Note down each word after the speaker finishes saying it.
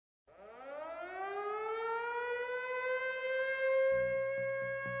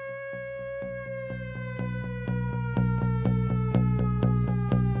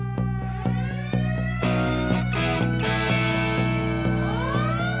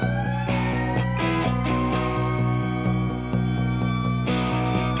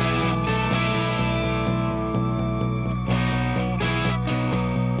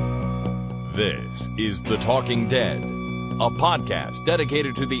is The Talking Dead, a podcast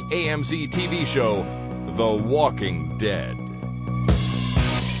dedicated to the AMC TV show The Walking Dead.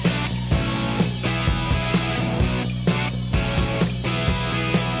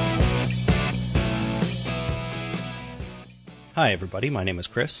 Hi, everybody. My name is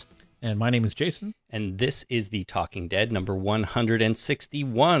Chris. And my name is Jason. And this is The Talking Dead, number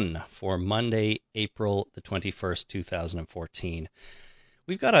 161 for Monday, April the 21st, 2014.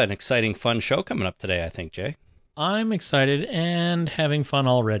 We've got an exciting, fun show coming up today, I think, Jay. I'm excited and having fun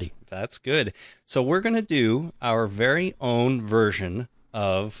already. That's good. So we're going to do our very own version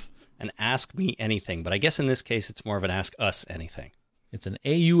of an Ask Me Anything, but I guess in this case it's more of an Ask Us Anything. It's an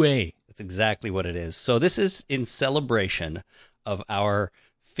AUA. That's exactly what it is. So this is in celebration of our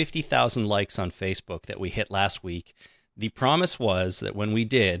 50,000 likes on Facebook that we hit last week. The promise was that when we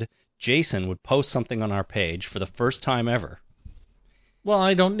did, Jason would post something on our page for the first time ever. Well,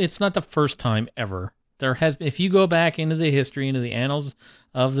 it's not the first time ever. There has been, if you go back into the history, into the annals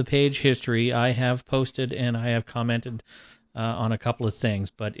of the page history, I have posted and I have commented on a couple of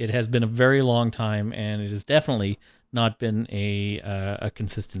things, but it has been a very long time, and it has definitely not been a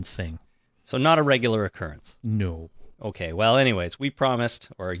consistent thing. So not a regular occurrence. No. Okay. Well, anyways, we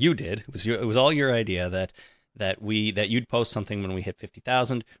promised, or you did. It was all your idea that you'd post something when we hit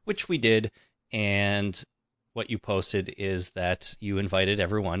 50,000, which we did, and what you posted is that you invited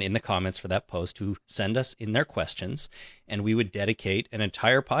everyone in the comments for that post to send us in their questions, and we would dedicate an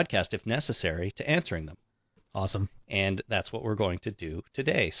entire podcast, if necessary, to answering them. Awesome. And that's what we're going to do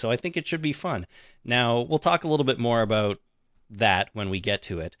today. So I think it should be fun. Now, we'll talk a little bit more about that when we get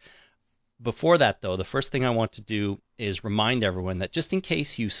to it. Before that, though, the first thing I want to do is remind everyone that just in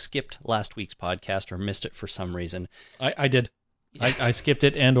case you skipped last week's podcast or missed it for some reason. I did. I skipped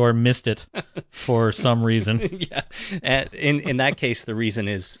it and or missed it for some reason. Yeah. In that case, the reason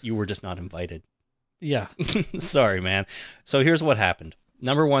is you were just not invited. Yeah. Sorry, man. So here's what happened.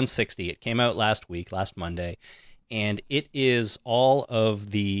 Number 160, it came out last Monday, and it is all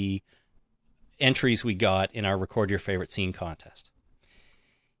of the entries we got in our Record Your Favorite Scene contest.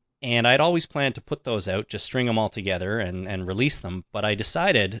 And I'd always planned to put those out, just string them all together and release them, but I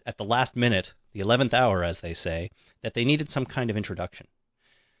decided at the last minute, the 11th hour, as they say, that they needed some kind of introduction.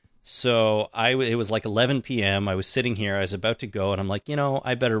 So it was like 11 p.m., I was sitting here, I was about to go, and I'm like,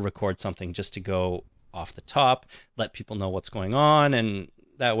 I better record something just to go off the top, let people know what's going on, and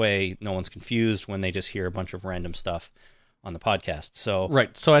that way no one's confused when they just hear a bunch of random stuff on the podcast. So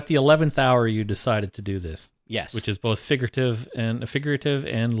right. So at the 11th hour, you decided to do this. Yes. Which is both figurative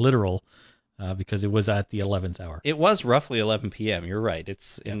and literal, because it was at the 11th hour. It was roughly 11 p.m. You're right.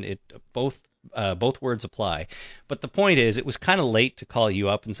 Both words apply. But the point is, it was kind of late to call you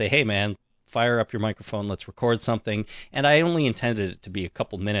up and say, hey, man, fire up your microphone, let's record something. And I only intended it to be a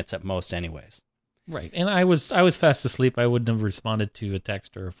couple minutes at most anyways. Right. And I was fast asleep. I wouldn't have responded to a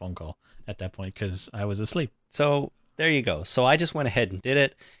text or a phone call at that point because I was asleep. So there you go. So I just went ahead and did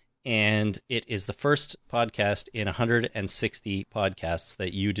it. And it is the first podcast in 160 podcasts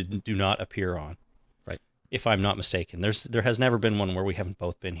that you do not appear on. Right. If I'm not mistaken. There has never been one where we haven't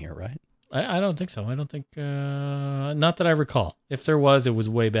both been here, right? I don't think so. I don't think, not that I recall. If there was, it was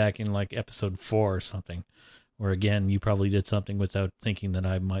way back in like episode 4 or something, where again, you probably did something without thinking that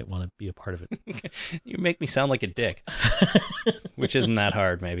I might want to be a part of it. You make me sound like a dick, which isn't that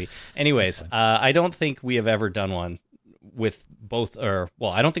hard, maybe. Anyways, I don't think we have ever done one with both,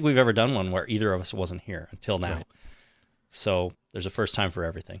 I don't think we've ever done one where either of us wasn't here until now. Right. So there's a first time for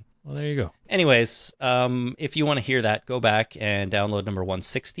everything. Well, there you go. Anyways, if you want to hear that, go back and download number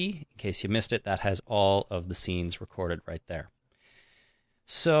 160. In case you missed it, that has all of the scenes recorded right there.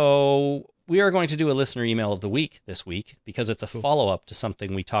 So we are going to do a listener email of the week this week because it's a follow-up to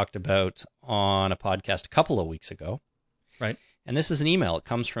something we talked about on a podcast a couple of weeks ago. Right. And this is an email. It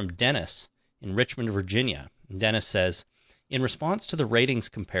comes from Dennis in Richmond, Virginia. And Dennis says, in response to the ratings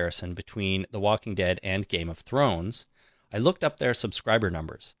comparison between The Walking Dead and Game of Thrones, I looked up their subscriber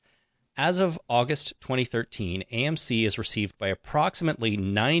numbers. As of August 2013, AMC is received by approximately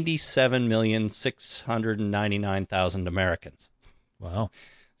 97,699,000 Americans. Wow.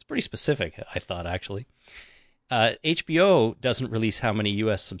 It's pretty specific, I thought, actually. HBO doesn't release how many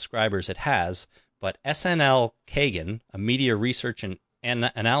U.S. subscribers it has, but SNL Kagan, a media research and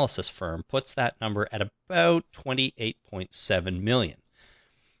analysis firm, puts that number at about 28.7 million.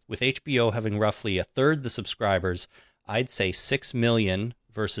 With HBO having roughly a third the subscribers, I'd say 6 million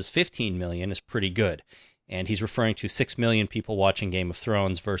versus 15 million is pretty good. And he's referring to 6 million people watching Game of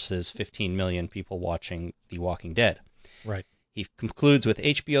Thrones versus 15 million people watching The Walking Dead. Right. He concludes with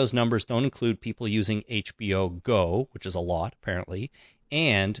HBO's numbers don't include people using HBO Go, which is a lot, apparently,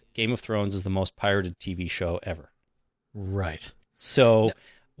 and Game of Thrones is the most pirated TV show ever. Right. So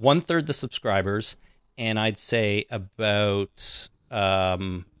 1/3 the subscribers, and I'd say about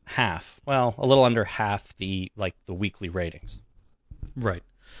half, well, a little under half the weekly ratings. Right.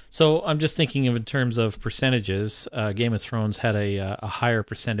 So I'm just thinking of in terms of percentages. Game of Thrones had a higher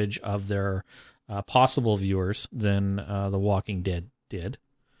percentage of their possible viewers than The Walking Dead did.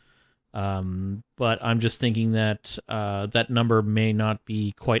 But I'm just thinking that that number may not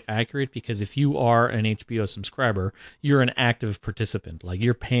be quite accurate, because if you are an HBO subscriber, you're an active participant. Like,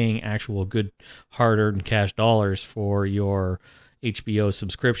 you're paying actual good hard-earned cash dollars for your HBO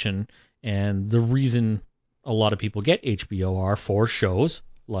subscription. And the reason a lot of people get HBO are for shows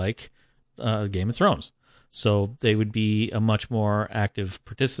like Game of Thrones. So they would be a much more active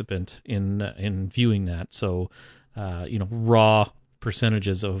participant in viewing that. So, raw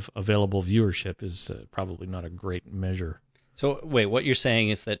percentages of available viewership is probably not a great measure. So wait, what you're saying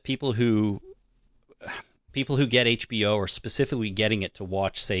is that people who get HBO are specifically getting it to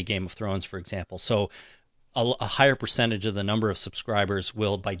watch, say, Game of Thrones, for example. So a higher percentage of the number of subscribers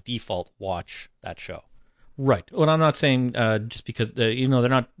will by default watch that show. Right. Well, I'm not saying just because they're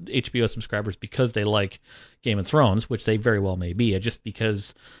not HBO subscribers because they like Game of Thrones, which they very well may be. Just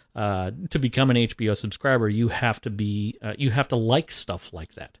because to become an HBO subscriber, you have to like stuff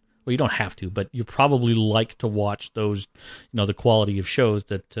like that. Well, you don't have to, but you probably like to watch those, the quality of shows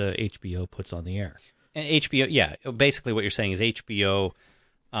that HBO puts on the air. And HBO, yeah, basically what you're saying is HBO.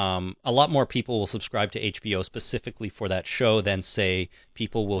 A lot more people will subscribe to HBO specifically for that show than, say,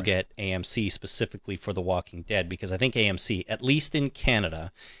 people will get AMC specifically for The Walking Dead, because I think AMC, at least in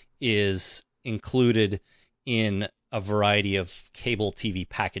Canada, is included in a variety of cable TV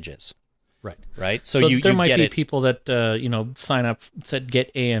packages. Right. So there might be people that sign up, said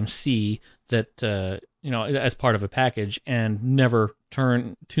get AMC that as part of a package and never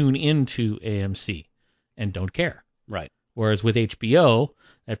tune into AMC and don't care. Right. Whereas with HBO,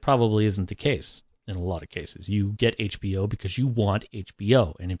 that probably isn't the case in a lot of cases. You get HBO because you want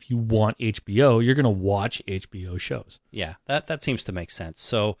HBO. And if you want HBO, you're going to watch HBO shows. Yeah, that seems to make sense.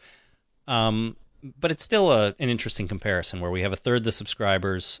 So, but it's still an interesting comparison where we have 1/3 the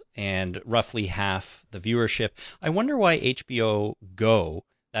subscribers and roughly half the viewership. I wonder why HBO Go,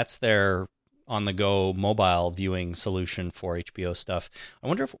 that's their on-the-go mobile viewing solution for HBO stuff. I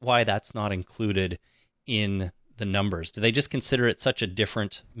wonder why that's not included in the numbers. Do they just consider it such a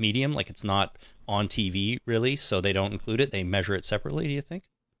different medium, like it's not on TV really, so they don't include it? They measure it separately, do you think?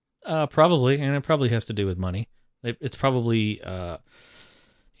 Probably, and it probably has to do with money. It's probably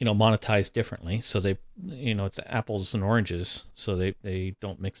monetized differently, so they it's apples and oranges, so they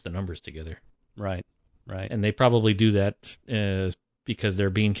don't mix the numbers together. Right. And they probably do that because their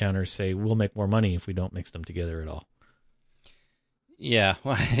bean counters say we'll make more money if we don't mix them together at all. Yeah,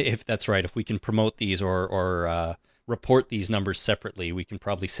 well, if that's right, if we can promote these or report these numbers separately, we can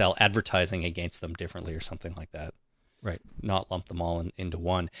probably sell advertising against them differently or something like that. Right. Not lump them all into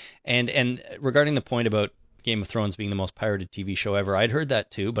one. And regarding the point about Game of Thrones being the most pirated TV show ever, I'd heard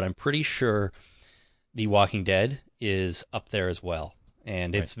that too, but I'm pretty sure The Walking Dead is up there as well.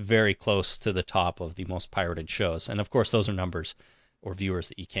 And it's very close to the top of the most pirated shows. And of course, those are numbers or viewers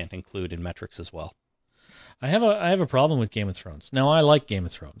that you can't include in metrics as well. I have a problem with Game of Thrones. Now, I like Game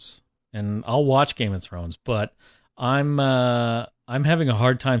of Thrones, and I'll watch Game of Thrones, but I'm having a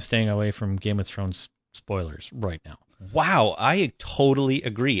hard time staying away from Game of Thrones spoilers right now. Wow, I totally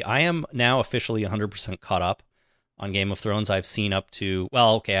agree. I am now officially 100% caught up on Game of Thrones. I've seen up to,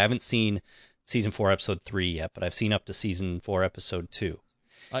 I haven't seen Season 4, Episode 3 yet, but I've seen up to Season 4, Episode 2.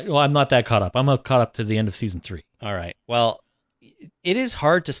 I'm not that caught up. I'm caught up to the end of Season 3. All right, well, it is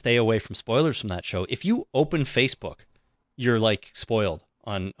hard to stay away from spoilers from that show. If you open Facebook, you're spoiled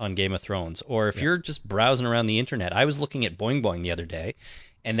on Game of Thrones. Or if you're just browsing around the internet. I was looking at Boing Boing the other day,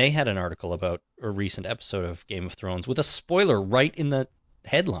 and they had an article about a recent episode of Game of Thrones with a spoiler right in the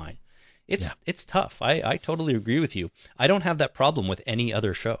headline. It's tough. I totally agree with you. I don't have that problem with any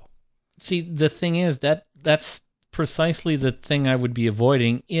other show. See, the thing is that's precisely the thing I would be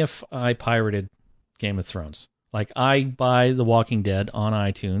avoiding if I pirated Game of Thrones. Like, I buy The Walking Dead on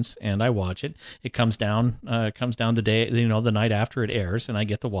iTunes and I watch it. It comes down the day, the night after it airs, and I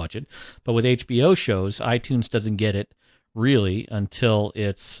get to watch it. But with HBO shows, iTunes doesn't get it really until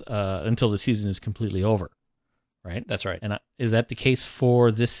until the season is completely over. Right? That's right. And is that the case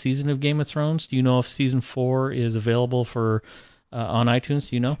for this season of Game of Thrones? Do you know if season 4 is available for on iTunes?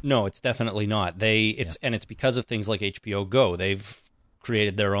 Do you know? No, it's definitely not. And it's because of things like HBO Go. They've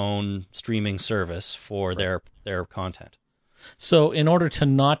created their own streaming service for their content. So in order to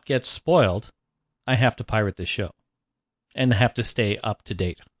not get spoiled, I have to pirate this show. And have to stay up to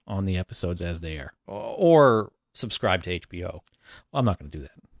date on the episodes as they air. Or subscribe to HBO. Well, I'm not going to do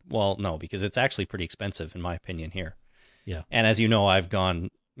that. Well, no, because it's actually pretty expensive, in my opinion, here. Yeah. And as you know, I've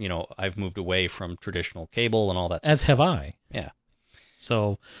moved away from traditional cable and all that stuff. As have I. Yeah.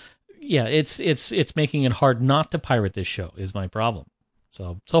 So, yeah, it's making it hard not to pirate this show is my problem.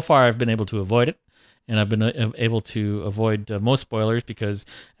 So far I've been able to avoid it, and I've been able to avoid most spoilers because,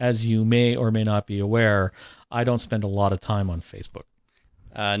 as you may or may not be aware, I don't spend a lot of time on Facebook.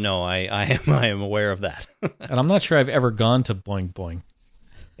 No, I am aware of that. And I'm not sure I've ever gone to Boing Boing.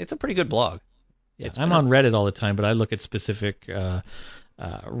 It's a pretty good blog. Yeah, I'm on Reddit all the time, but I look at specific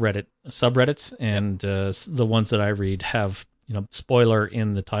Reddit subreddits, and the ones that I read have spoiler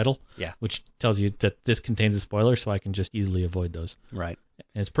in the title, which tells you that this contains a spoiler, so I can just easily avoid those. Right.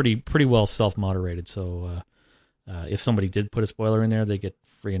 And it's pretty well self-moderated, so if somebody did put a spoiler in there, they get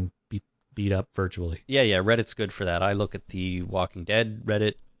friggin' beat up virtually. Yeah, Reddit's good for that. I look at the Walking Dead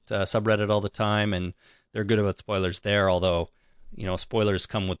Reddit subreddit all the time, and they're good about spoilers there, although spoilers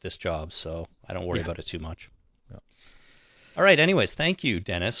come with this job, so I don't worry about it too much. Yeah. All right, anyways, thank you,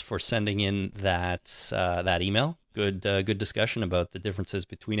 Dennis, for sending in that email. Good discussion about the differences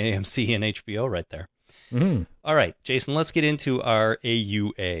between AMC and HBO right there. Mm-hmm. All right, Jason, let's get into our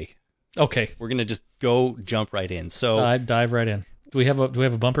AUA. Okay. We're going to just jump right in. So dive right in. Do we have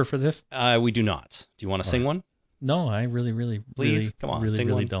a bumper for this? We do not. Do you want to sing one? No, I really Please, come on, sing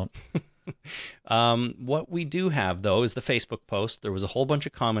really one. don't. What we do have, though, is the Facebook post. There was a whole bunch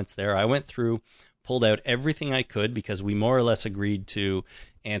of comments there. I went through, pulled out everything I could because we more or less agreed to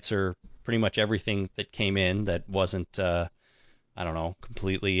answer pretty much everything that came in that wasn't,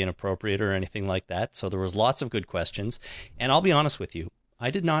 completely inappropriate or anything like that. So there was lots of good questions. And I'll be honest with you, I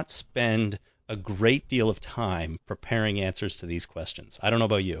did not spend a great deal of time preparing answers to these questions. I don't know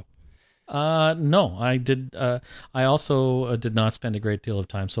about you. No, I did. I also did not spend a great deal of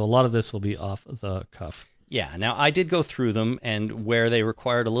time. So a lot of this will be off the cuff. Yeah. Now, I did go through them, and where they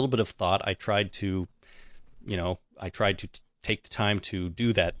required a little bit of thought, I tried to take the time to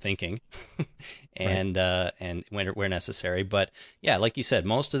do that thinking and where necessary. But yeah, like you said,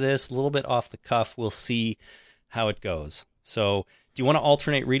 most of this, a little bit off the cuff. We'll see how it goes. So do you want to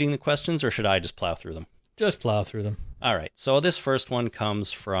alternate reading the questions, or should I just plow through them? Just plow through them. All right. So this first one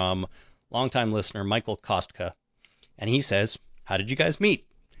comes from longtime listener Michael Kostka, and he says, "How did you guys meet?"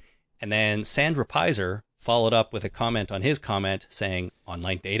 And then Sandra Pizer followed up with a comment on his comment saying,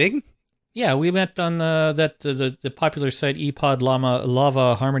 "Online dating?" Yeah, we met on the popular site ePod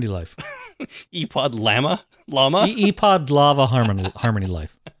Lava Harmony Life. ePod Llama? ePod Lava Harmony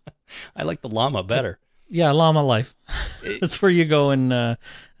Life. I like the llama better. Yeah, Llama Life. That's where you go, and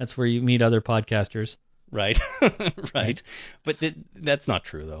that's where you meet other podcasters. Right. Right. But that's not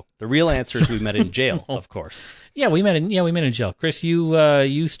true, though. The real answer is we met in jail, of course. Yeah, we met in jail. Chris,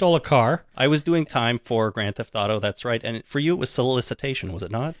 you stole a car. I was doing time for Grand Theft Auto, that's right. And for you, it was solicitation, was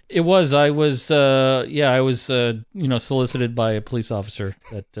it not? It was. I was solicited by a police officer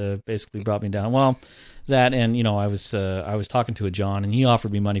that basically brought me down. Well, that, and I was talking to a John, and he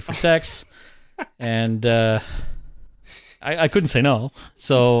offered me money for sex, and I couldn't say no,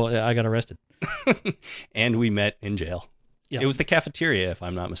 so I got arrested. And we met in jail. Yeah. It was the cafeteria, if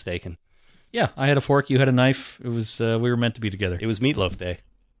I'm not mistaken. Yeah, I had a fork, you had a knife. It was we were meant to be together. It was Meatloaf Day.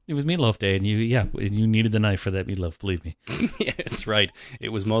 It was Meatloaf Day, and you needed the knife for that meatloaf, believe me. Yeah, that's right. It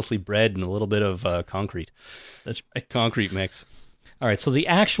was mostly bread and a little bit of concrete. That's right. Concrete mix. All right, so the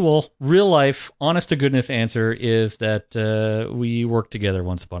actual, real-life, honest-to-goodness answer is that we worked together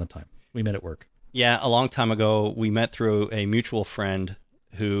once upon a time. We met at work. Yeah, a long time ago, we met through a mutual friend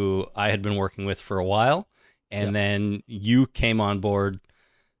who I had been working with for a while, and then you came on board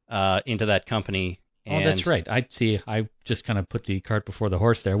into that company. And that's right. I just kind of put the cart before the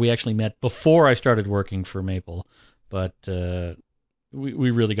horse there. We actually met before I started working for Maple, but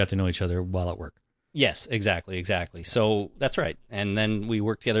we really got to know each other while at work. Yes, exactly. So that's right. And then we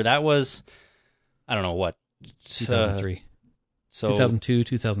worked together. That was, I don't know what. 2003. So 2002,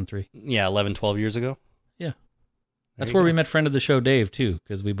 2003. Yeah, 11, 12 years ago. Yeah. That's where we met friend of the show, Dave, too,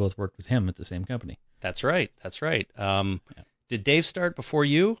 because we both worked with him at the same company. That's right. Did Dave start before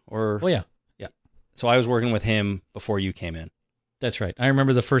you? Or? Oh, yeah. So I was working with him before you came in. That's right. I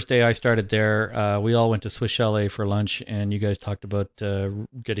remember the first day I started there, we all went to Swiss Chalet for lunch, and you guys talked about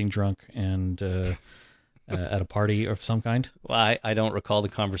getting drunk and at a party of some kind. Well, I don't recall the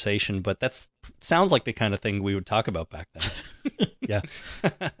conversation, but that sounds like the kind of thing we would talk about back then. Yeah.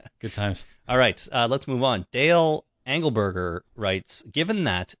 Good times. All right, let's move on. Dale Engelberger writes, given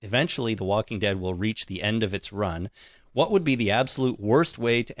that eventually The Walking Dead will reach the end of its run, what would be the absolute worst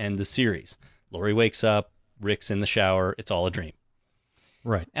way to end the series? Lori wakes up, Rick's in the shower, it's all a dream.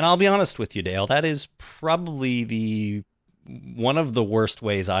 Right. And I'll be honest with you, Dale, that is probably one of the worst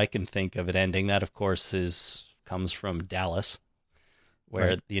ways I can think of it ending. That, of course, comes from Dallas,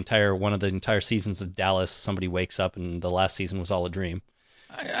 where Right. one of the entire seasons of Dallas, somebody wakes up and the last season was all a dream.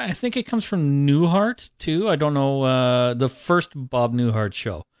 I think it comes from Newhart, too. I don't know. The first Bob Newhart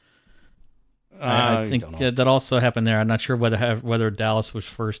show. I think don't know. that also happened there. I'm not sure whether Dallas was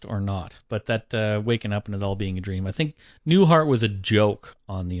first or not, but that waking up and it all being a dream. I think Newhart was a joke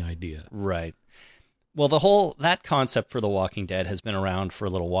on the idea. Right. Well, that concept for The Walking Dead has been around for a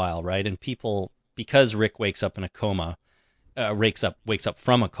little while, right? And people, because Rick wakes up in a coma, wakes up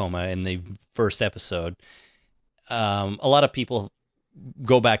from a coma in the first episode, a lot of people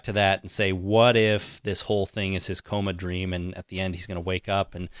go back to that and say, what if this whole thing is his coma dream, and at the end he's going to wake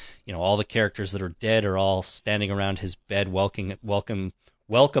up, and all the characters that are dead are all standing around his bed,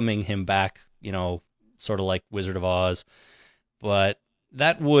 welcoming him back, sort of like Wizard of Oz. But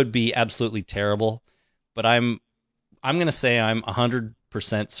that would be absolutely terrible. But I'm going to say I'm 100%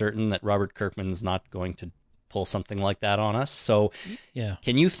 certain that Robert Kirkman's not going to pull something like that on us. So Yeah.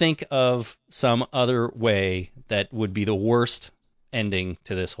 Can you think of some other way that would be the worst ending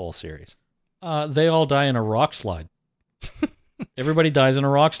to this whole series? They all die in a rock slide. Everybody dies in a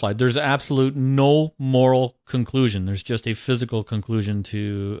rock slide. There's absolute no moral conclusion. There's just a physical conclusion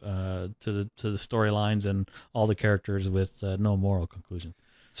to the storylines and all the characters with no moral conclusion.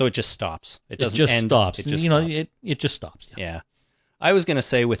 So it just stops. It doesn't just end. stops. It just stops. stops. It just stops. Yeah. Yeah. I was going to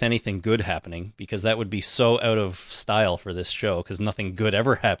say with anything good happening, because that would be so out of style for this show, because nothing good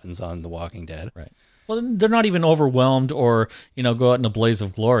ever happens on The Walking Dead. Right. Well, they're not even overwhelmed or, go out in a blaze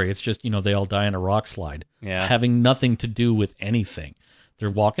of glory. It's just, they all die in a rock slide. Yeah. Having nothing to do with anything. They're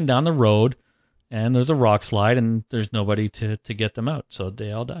walking down the road and there's a rock slide and there's nobody to get them out. So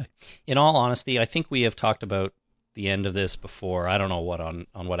they all die. In all honesty, I think we have talked about the end of this before. I don't know what on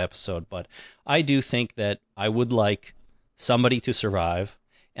what episode, but I do think that I would like somebody to survive,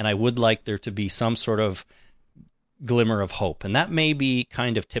 and I would like there to be some sort of glimmer of hope. And that may be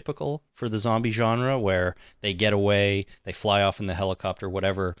kind of typical for the zombie genre, where they get away, they fly off in the helicopter,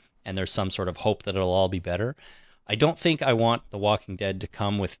 whatever, and there's some sort of hope that it'll all be better. I don't think I want The Walking Dead to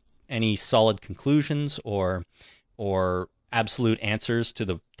come with any solid conclusions or absolute answers to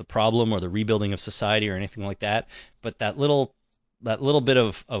the problem or the rebuilding of society or anything like that. But that little bit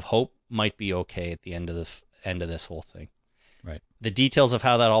of hope might be okay at the end of this whole thing. Right. The details of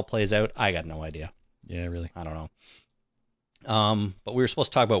how that all plays out, I got no idea. Yeah, really. I don't know. But we were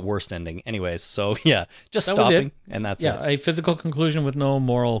supposed to talk about worst ending. Anyways, so yeah, just That was stopping, it. and that's Yeah, it. a physical conclusion with no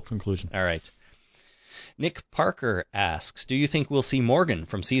moral conclusion. All right. Nick Parker asks, do you think we'll see Morgan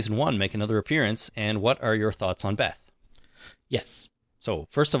from season 1 make another appearance, and what are your thoughts on Beth? Yes. So,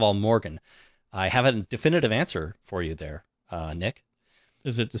 first of all, Morgan. I have a definitive answer for you there, Nick.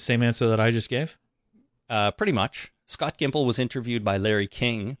 Is it the same answer that I just gave? Pretty much. Scott Gimple was interviewed by Larry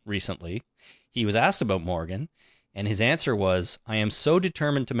King recently. He was asked about Morgan, and his answer was, I am so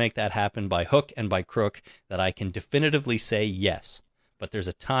determined to make that happen by hook and by crook that I can definitively say yes. But there's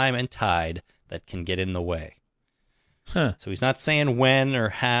a time and tide that can get in the way. Huh. So he's not saying when or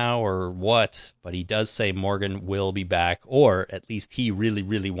how or what, but he does say Morgan will be back, or at least he really,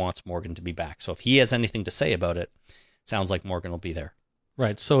 really wants Morgan to be back. So if he has anything to say about it, sounds like Morgan will be there.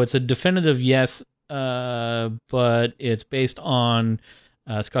 Right. So it's a definitive yes, but it's based on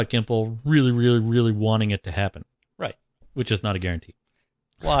Scott Gimple really, really, really wanting it to happen. Right. Which is not a guarantee.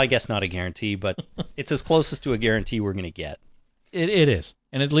 Well, I guess not a guarantee, but it's as closest to a guarantee we're going to get. It is.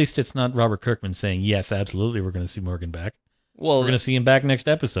 And at least it's not Robert Kirkman saying, yes, absolutely, we're going to see Morgan back. Well, We're going to see him back next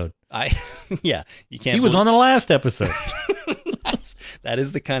episode. Yeah, you can't. He was on the last episode. That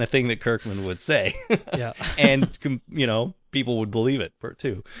is the kind of thing that Kirkman would say. Yeah. And, people would believe it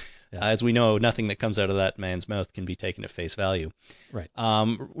too. Yeah. As we know, nothing that comes out of that man's mouth can be taken at face value. Right.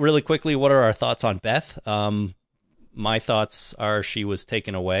 Really quickly, what are our thoughts on Beth? My thoughts are she was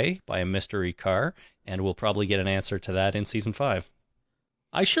taken away by a mystery car, and we'll probably get an answer to that in season 5.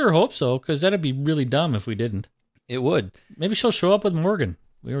 I sure hope so, because that'd be really dumb if we didn't. It would. Maybe she'll show up with Morgan.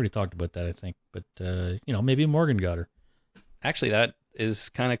 We already talked about that, I think. But, maybe Morgan got her. Actually, that is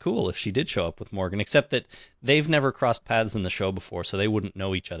kind of cool if she did show up with Morgan, except that they've never crossed paths in the show before, so they wouldn't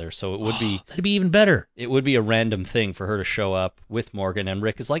know each other. So it would be... That'd be even better. It would be a random thing for her to show up with Morgan, and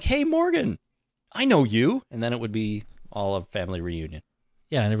Rick is like, hey, Morgan, I know you. And then it would be all a family reunion.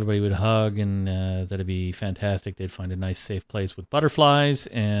 Yeah, and everybody would hug, and that'd be fantastic. They'd find a nice, safe place with butterflies,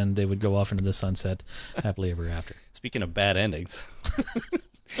 and they would go off into the sunset happily ever after. Speaking of bad endings,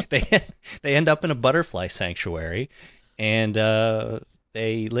 they end up in a butterfly sanctuary, and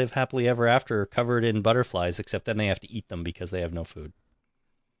they live happily ever after, covered in butterflies, except then they have to eat them because they have no food.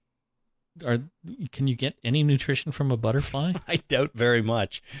 Can you get any nutrition from a butterfly? I doubt very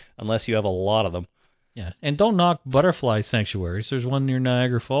much, unless you have a lot of them. Yeah, and don't knock butterfly sanctuaries. There's one near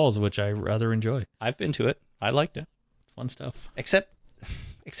Niagara Falls, which I rather enjoy. I've been to it. I liked it. Fun stuff. Except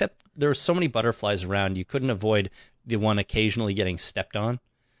there were so many butterflies around, you couldn't avoid the one occasionally getting stepped on.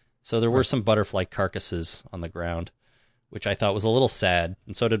 So there were some butterfly carcasses on the ground, which I thought was a little sad,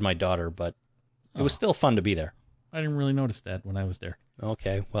 and so did my daughter, but it was still fun to be there. I didn't really notice that when I was there.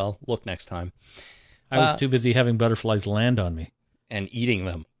 Okay, well, look next time. I was too busy having butterflies land on me. And eating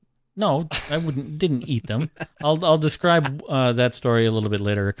them. No, I didn't eat them. I'll describe that story a little bit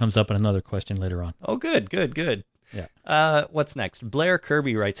later. It comes up in another question later on. Oh, good. Yeah. What's next? Blair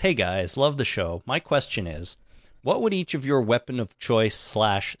Kirby writes, "Hey guys, love the show. My question is, what would each of your weapon of choice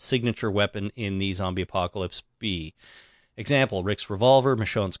 / signature weapon in the zombie apocalypse be? Example, Rick's revolver,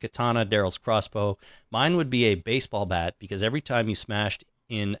 Michonne's katana, Daryl's crossbow. Mine would be a baseball bat, because every time you smashed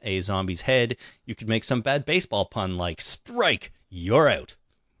in a zombie's head, you could make some bad baseball pun like, strike, you're out."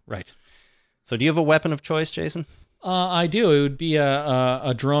 Right. So do you have a weapon of choice, Jason? I do. It would be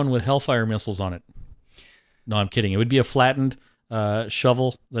a drone with Hellfire missiles on it. No, I'm kidding. It would be a flattened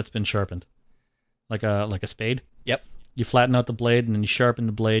shovel that's been sharpened, like a spade. Yep. You flatten out the blade, and then you sharpen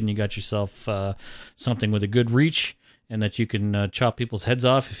the blade, and you got yourself something with a good reach, and that you can chop people's heads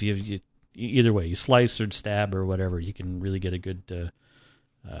off. If you either way, you slice or stab or whatever, you can really get a good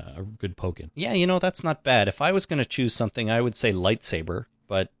poke in. Yeah, that's not bad. If I was going to choose something, I would say lightsaber,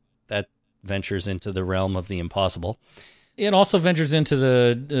 but that ventures into the realm of the impossible. It also ventures into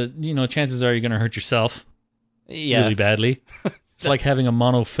the chances are you're going to hurt yourself really badly. It's like having a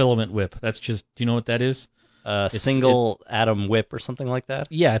monofilament whip. That's just, do you know what that is? Single atom whip or something like that?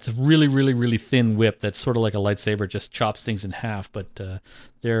 Yeah, it's a really, really, really thin whip that's sort of like a lightsaber. It just chops things in half, but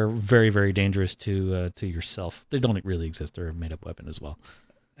they're very, very dangerous to yourself. They don't really exist. They're a made-up weapon as well.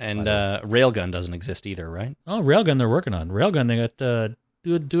 And railgun doesn't exist either, right? Oh, railgun they're working on. Railgun, they got...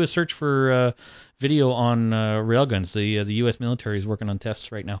 Do a search for video on railguns. The U.S. military is working on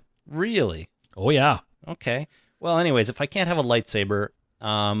tests right now. Really? Oh, yeah. Okay. Well, anyways, if I can't have a lightsaber,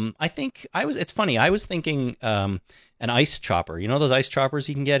 I think it's funny. I was thinking an ice chopper. You know those ice choppers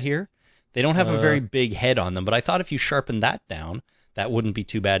you can get here? They don't have a very big head on them, but I thought if you sharpen that down, that wouldn't be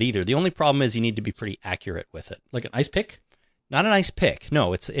too bad either. The only problem is you need to be pretty accurate with it. Like an ice pick? Not an ice pick.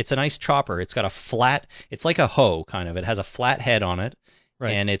 No, it's an ice chopper. It's got a flat, it's like a hoe kind of. It has a flat head on it.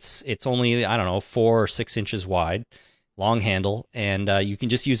 Right. And it's only, 4 or 6 inches wide, long handle, and you can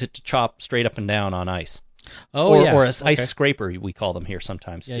just use it to chop straight up and down on ice. Oh, or an ice scraper, we call them here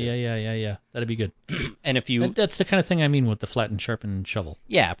sometimes, too. Yeah. That'd be good. And if you... That's the kind of thing I mean with the flat and sharpened shovel.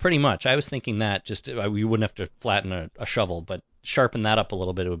 Yeah, pretty much. I was thinking that, just we wouldn't have to flatten a shovel, but sharpen that up a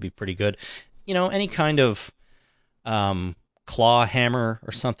little bit, it would be pretty good. Any kind of claw hammer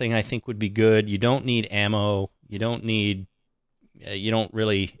or something I think would be good. You don't need ammo. You don't need... You don't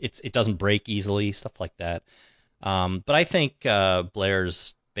really, it doesn't break easily, stuff like that. But I think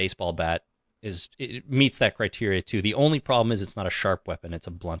Blair's baseball bat it meets that criteria too. The only problem is it's not a sharp weapon; it's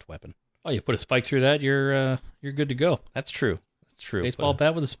a blunt weapon. Oh, you put a spike through that, you're good to go. That's true. Baseball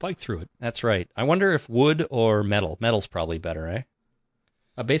bat with a spike through it. That's right. I wonder if wood or metal. Metal's probably better, eh?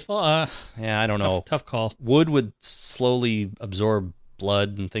 A baseball? Yeah, I don't know. Tough call. Wood would slowly absorb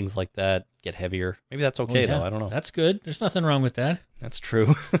blood and things like that, get heavier. Maybe that's okay, though. I don't know. That's good. There's nothing wrong with that. That's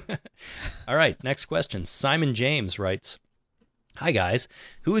true. All right, next question. Simon James writes, "Hi, guys.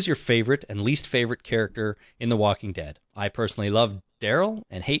 Who is your favorite and least favorite character in The Walking Dead? I personally love Daryl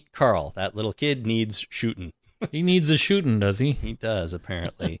and hate Carl. That little kid needs shooting." He needs a shooting, does he? He does,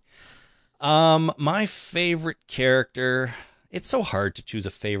 apparently. My favorite character... It's so hard to choose a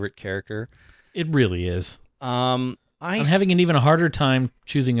favorite character. It really is. I'm having an even harder time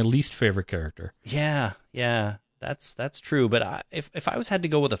choosing a least favorite character. Yeah, that's true. But if I had to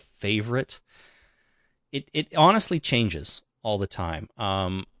go with a favorite, it honestly changes all the time.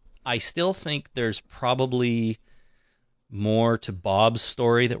 I still think there's probably more to Bob's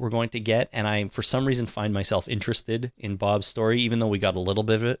story that we're going to get, and I, for some reason, find myself interested in Bob's story, even though we got a little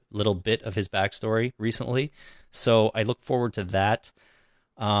bit of his backstory recently. So I look forward to that.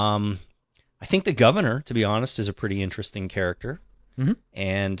 I think the governor, to be honest, is a pretty interesting character,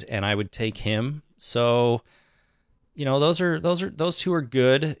 and I would take him. So, those two are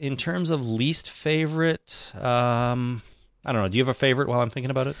good. In terms of least favorite, I don't know. Do you have a favorite while I'm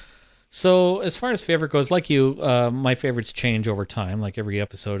thinking about it? So as far as favorite goes, like you, my favorites change over time. Like every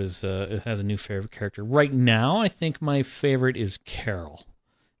episode it has a new favorite character. Right now, I think my favorite is Carol.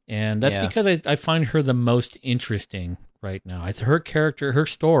 And that's Yeah. because I find her the most interesting right now. Her character, her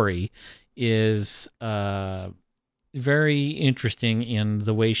story is very interesting in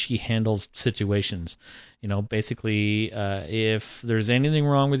the way she handles situations. Basically, if there's anything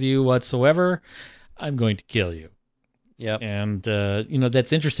wrong with you whatsoever, I'm going to kill you. Yep. And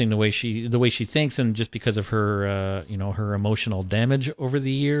that's interesting the way she thinks, and just because of her her emotional damage over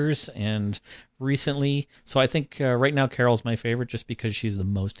the years and recently. So I think right now Carol's my favorite just because she's the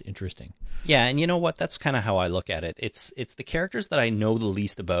most interesting. Yeah, and you know what? That's kind of how I look at it. It's the characters that I know the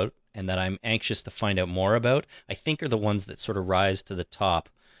least about and that I'm anxious to find out more about, I think are the ones that sort of rise to the top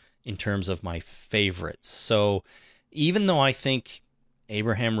in terms of my favorites. So even though I think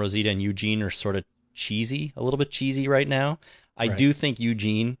Abraham, Rosita, and Eugene are sort of a little bit cheesy right now, I Right. do think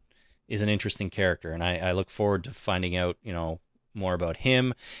Eugene is an interesting character, and I look forward to finding out, more about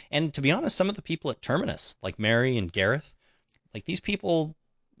him. And to be honest, some of the people at Terminus, like Mary and Gareth, like these people,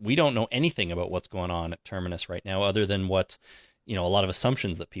 we don't know anything about what's going on at Terminus right now other than what, a lot of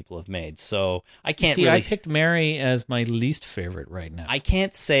assumptions that people have made. So I can't See, really... I picked Mary as my least favorite right now. I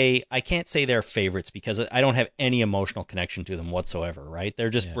can't say they're favorites because I don't have any emotional connection to them whatsoever, right? They're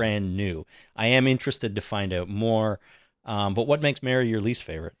just brand new. I am interested to find out more. But what makes Mary your least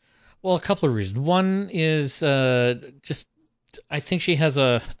favorite? Well, a couple of reasons. One is just I think she has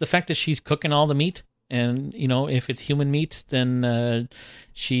the fact that she's cooking all the meat, and if it's human meat, then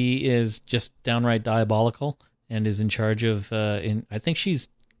she is just downright diabolical and is in charge of. I think she's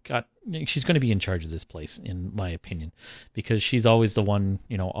going to be in charge of this place, in my opinion, because she's always the one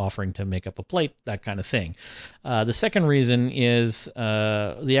offering to make up a plate, that kind of thing. The second reason is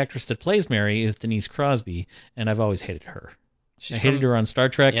the actress that plays Mary is Denise Crosby, and I've always hated her. I hated her on Star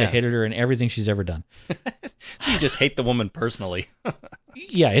Trek. Yeah. I hated her in everything she's ever done. So you just hate the woman personally.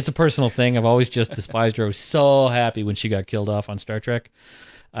 Yeah, it's a personal thing. I've always just despised her. I was so happy when she got killed off on Star Trek.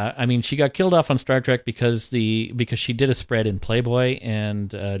 She got killed off on Star Trek because she did a spread in Playboy,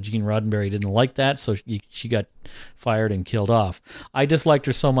 and Gene Roddenberry didn't like that, so she got fired and killed off. I disliked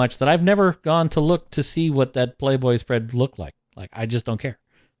her so much that I've never gone to look to see what that Playboy spread looked like. Like, I just don't care.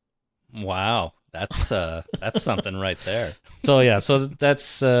 Wow, that's something right there. So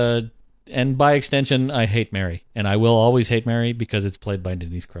that's and by extension, I hate Mary, and I will always hate Mary because it's played by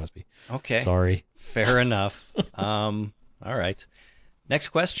Denise Crosby. Okay, Sorry. fair enough. All right. Next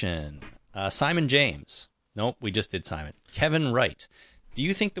question. Simon James. Nope, we just did Simon. Kevin Wright. Do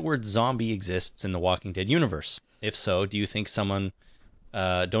you think the word zombie exists in the Walking Dead universe? If so, don't you think someone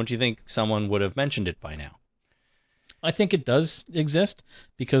would have mentioned it by now? I think it does exist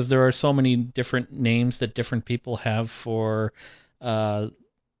because there are so many different names that different people have for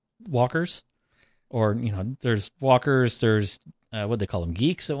walkers. Or, there's walkers, there's, what they call them,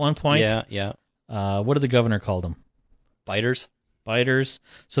 geeks at one point. Yeah. What did the governor call them? Biters?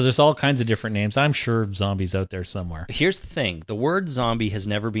 So there's all kinds of different names. I'm sure zombies out there somewhere. Here's the thing. The word zombie has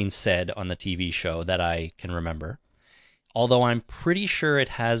never been said on the TV show that I can remember, although I'm pretty sure it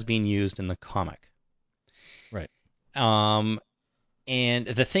has been used in the comic. Right. And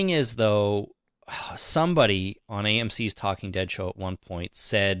the thing is, though, somebody on AMC's Talking Dead show at one point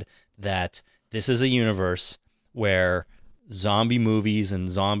said that this is a universe where zombie movies and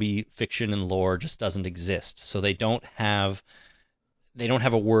zombie fiction and lore just doesn't exist. So they don't have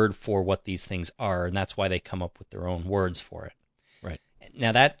a word for what these things are, and that's why they come up with their own words for it. Right.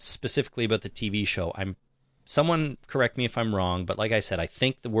 Now, that's specifically about the TV show. Someone correct me if I'm wrong, but like I said, I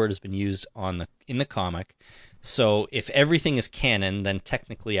think the word has been used in the comic. So if everything is canon, then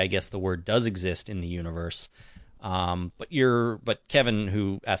technically, I guess the word does exist in the universe. But Kevin,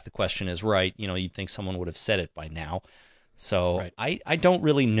 who asked the question, is right. You'd think someone would have said it by now. So right. I don't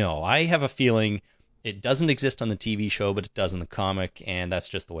really know. I have a feeling it doesn't exist on the TV show, but it does in the comic, and that's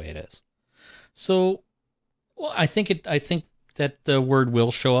just the way it is. So, well, I think that the word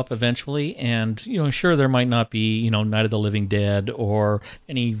will show up eventually, and sure, there might not be Night of the Living Dead or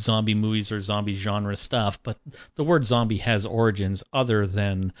any zombie movies or zombie genre stuff, but the word zombie has origins other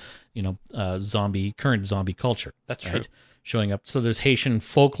than current zombie culture. That's right? true. Showing up. So there's Haitian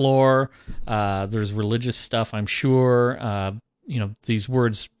folklore, there's religious stuff. I'm sure these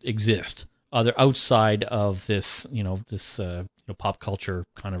words exist outside of this pop culture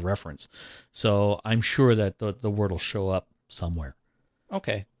kind of reference. So I'm sure that the word will show up somewhere.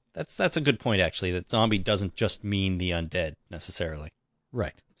 Okay. That's a good point, actually, that zombie doesn't just mean the undead necessarily.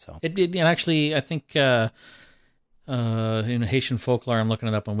 Right. So and actually, I think in Haitian folklore, I'm looking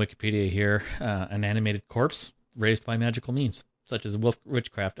it up on Wikipedia here, an animated corpse raised by magical means, such as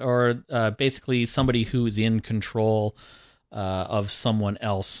witchcraft, or basically somebody who's in control of someone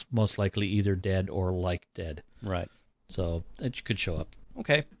else, most likely either dead or like dead. Right. So it could show up.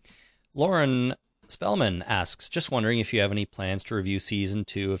 Okay. Lauren Spellman asks, just wondering if you have any plans to review Season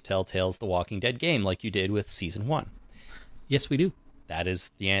 2 of Telltale's The Walking Dead game like you did with Season 1. Yes, we do. That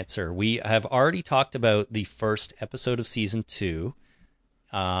is the answer. We have already talked about the first episode of Season 2.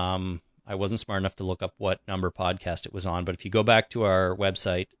 I wasn't smart enough to look up what number podcast it was on, but if you go back to our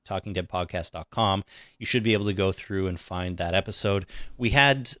website, talkingdeadpodcast.com, you should be able to go through and find that episode. We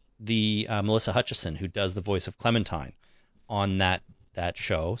had the Melissa Hutchison, who does the voice of Clementine, on that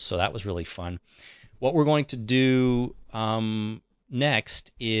show, so that was really fun. What we're going to do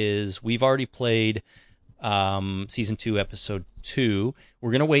next is we've already played Season 2, Episode 2.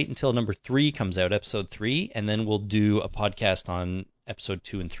 We're going to wait until number 3 comes out, Episode 3, and then we'll do a podcast on Episode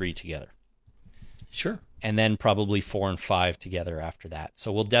 2 and 3 together. Sure. And then probably 4 and 5 together after that.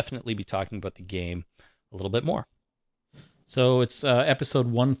 So we'll definitely be talking about the game a little bit more. So it's episode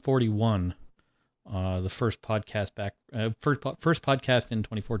 141, the first podcast first podcast in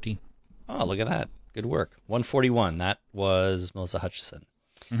 2014. Oh, look at that. Good work. 141. That was Melissa Hutchison.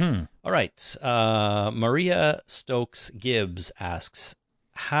 Mm-hmm. All right. Maria Stokes Gibbs asks,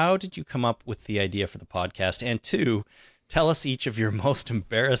 how did you come up with the idea for the podcast? And 2, tell us each of your most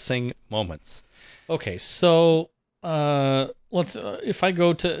embarrassing moments. Okay, so let's. If I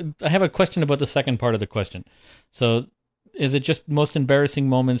go to, I have a question about the second part of the question. So, is it just most embarrassing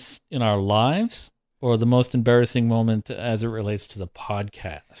moments in our lives, or the most embarrassing moment as it relates to the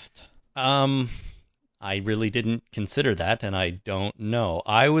podcast? I really didn't consider that, and I don't know.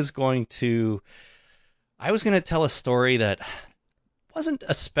 I was going to tell a story that wasn't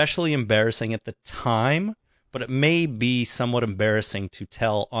especially embarrassing at the time, but it may be somewhat embarrassing to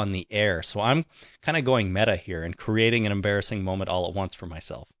tell on the air. So I'm kind of going meta here and creating an embarrassing moment all at once for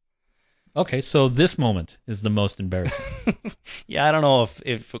myself. Okay, so this moment is the most embarrassing. Yeah, I don't know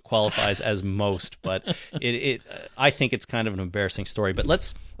if it qualifies as most, but I think it's kind of an embarrassing story. But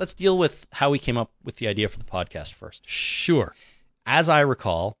let's deal with how we came up with the idea for the podcast first. Sure. As I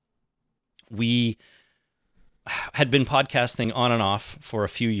recall, we had been podcasting on and off for a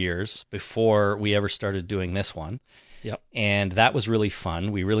few years before we ever started doing this one. Yep. And that was really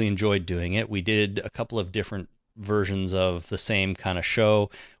fun. We really enjoyed doing it. We did a couple of different versions of the same kind of show.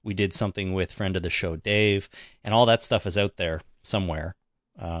 We did something with friend of the show, Dave, and all that stuff is out there somewhere.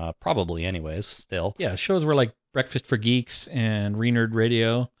 Probably anyways, still. Yeah, shows were like Breakfast for Geeks and Renerd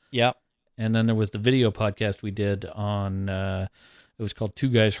Radio. Yep. And then there was the video podcast we did on... it was called Two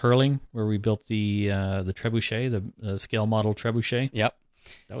Guys Hurling, where we built the trebuchet, the scale model trebuchet. Yep.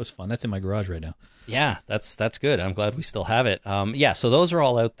 That was fun. That's in my garage right now. Yeah, that's good. I'm glad we still have it. Yeah, so those are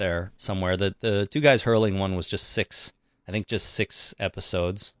all out there somewhere. The Two Guys Hurling one was just 6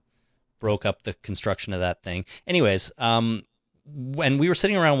 episodes. Broke up the construction of that thing. Anyways, when we were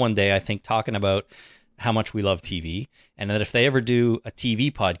sitting around one day, I think, talking about how much we love TV, and that if they ever do a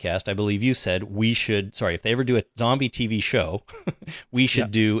TV podcast, I believe you said if they ever do a zombie TV show, we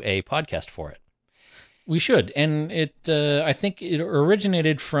should do a podcast for it. We should. And I think it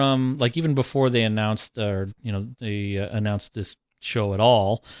originated from, like, even before they announced, announced this show at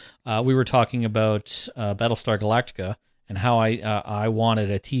all, we were talking about Battlestar Galactica and how I wanted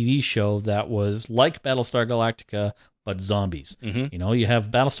a TV show that was like Battlestar Galactica, but zombies. Mm-hmm. You know, you have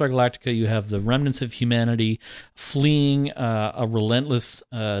Battlestar Galactica, you have the remnants of humanity fleeing a relentless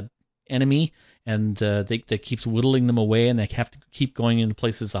enemy, and that keeps whittling them away, and they have to keep going into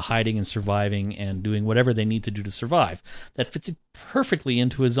places of hiding and surviving and doing whatever they need to do to survive. That fits perfectly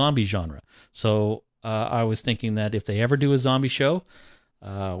into a zombie genre. So I was thinking that if they ever do a zombie show,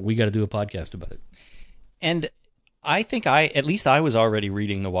 we got to do a podcast about it. And I think I was already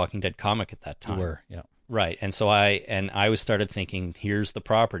reading the Walking Dead comic at that time. You were, yeah. Right, and so I started thinking, here's the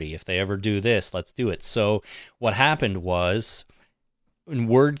property. If they ever do this, let's do it. So what happened was, when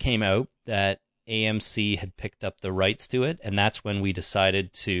word came out that AMC had picked up the rights to it, and that's when we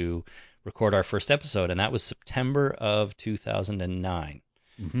decided to record our first episode, and that was September of 2009.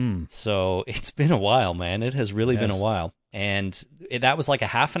 Mm-hmm. So it's been a while, man. It has really been a while. And that was like a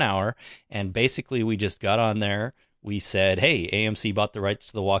half an hour, and basically we just got on there. We said, hey, AMC bought the rights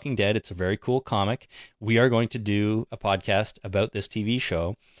to The Walking Dead. It's a very cool comic. We are going to do a podcast about this TV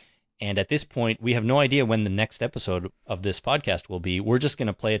show. And at this point, we have no idea when the next episode of this podcast will be. We're just going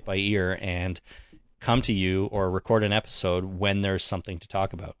to play it by ear and come to you or record an episode when there's something to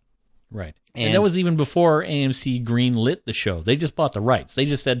talk about. Right. And that was even before AMC greenlit the show. They just bought the rights. They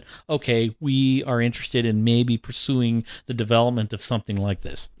just said, okay, we are interested in maybe pursuing the development of something like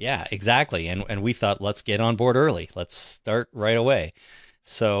this. Yeah, exactly. And we thought, let's get on board early. Let's start right away.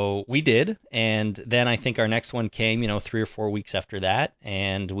 So we did. And then I think our next one came, 3 or 4 weeks after that.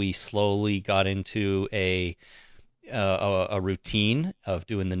 And we slowly got into a a routine of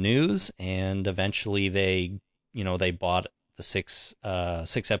doing the news, and eventually they bought the six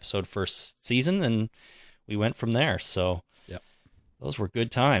episode first season, and we went from there. So Yep. those were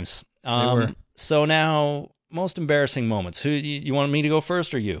good times. They were. So now, most embarrassing moments. Who you want me to go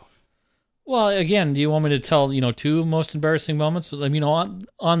first or you? Well, again, do you want me to tell, two most embarrassing moments?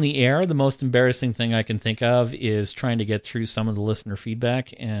 On the air, the most embarrassing thing I can think of is trying to get through some of the listener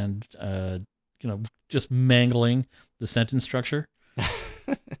feedback and, just mangling the sentence structure.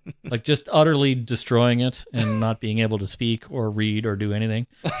 Like just utterly destroying it and not being able to speak or read or do anything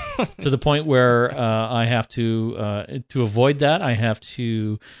to the point where I have to avoid that, I have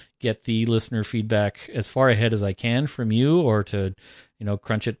to get the listener feedback as far ahead as I can from you, or to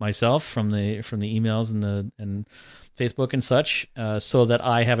crunch it myself from the emails and Facebook and such, so that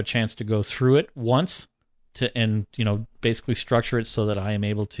I have a chance to go through it once and basically structure it so that I am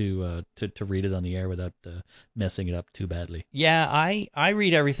able to read it on the air without messing it up too badly. Yeah, I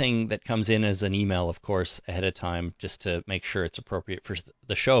read everything that comes in as an email, of course, ahead of time, just to make sure it's appropriate for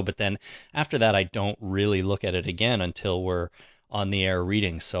the show. But then after that, I don't really look at it again until we're on the air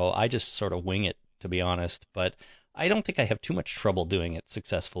reading. So I just sort of wing it, to be honest. But I don't think I have too much trouble doing it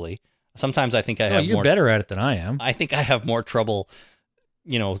successfully. Sometimes I think you're better at it than I am. I think I have more trouble,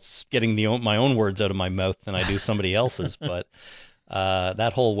 getting my own words out of my mouth than I do somebody else's. But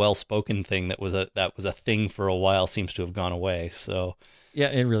that whole well-spoken thing that was a thing for a while seems to have gone away. So yeah,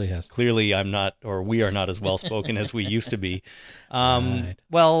 it really has. Clearly, we are not as well-spoken as we used to be. Right.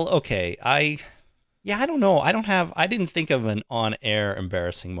 Well, okay. I don't know. I didn't think of an on-air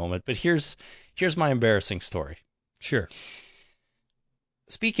embarrassing moment, but here's my embarrassing story. Sure.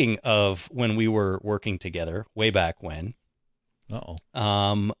 Speaking of when we were working together, way back when,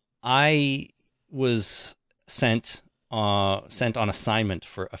 I was sent on assignment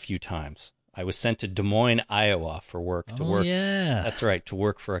for a few times. I was sent to Des Moines, Iowa for work. Yeah. That's right, to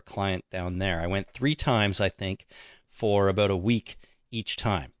work for a client down there. I went 3 times, I think, for about a week each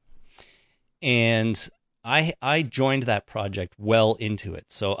time. And I joined that project well into it.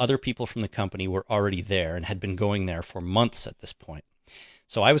 So other people from the company were already there and had been going there for months at this point.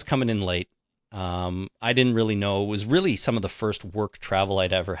 So I was coming in late. I didn't really know. It was really some of the first work travel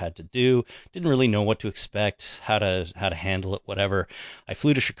I'd ever had to do. Didn't really know what to expect, how to handle it, whatever. I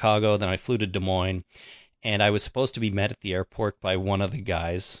flew to Chicago, then I flew to Des Moines, and I was supposed to be met at the airport by one of the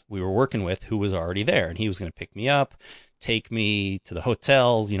guys we were working with who was already there, and he was going to pick me up, take me to the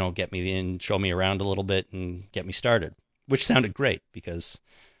hotel, get me in, show me around a little bit, and get me started, which sounded great because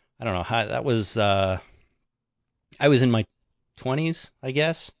I don't know how that was. I was in my 20s, I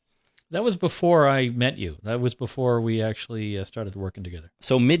guess. That was before I met you. That was before we actually started working together.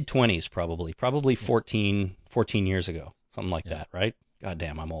 So mid-20s, probably 14 years ago, something like that, right? God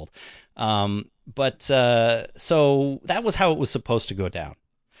damn, I'm old. But so that was how it was supposed to go down,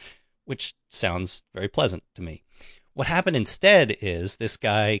 which sounds very pleasant to me. What happened instead is this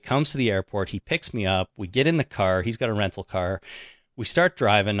guy comes to the airport, he picks me up, we get in the car, he's got a rental car, we start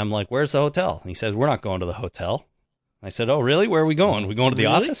driving, I'm like, where's the hotel? And he says, we're not going to the hotel. I said, oh, really? Where are we going? We going to the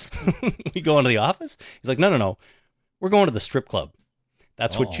office? We going to the office? He's like, no. We're going to the strip club.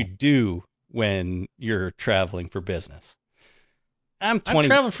 That's what you do when you're traveling for business. I've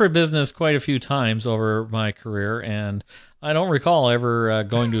traveled for business quite a few times over my career, and I don't recall ever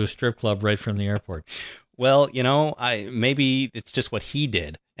going to a strip club right from the airport. Well, maybe it's just what he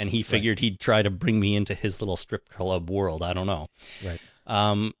did, and he figured he'd try to bring me into his little strip club world. I don't know. Right.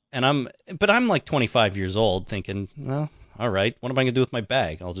 But I'm like 25 years old thinking, well, all right, what am I going to do with my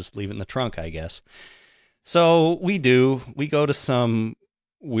bag? I'll just leave it in the trunk, I guess. So we go to some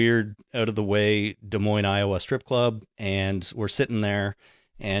weird out of the way Des Moines, Iowa strip club, and we're sitting there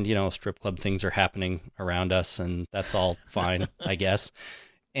and, strip club things are happening around us, and that's all fine, I guess.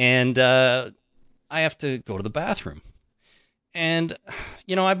 And, I have to go to the bathroom. And,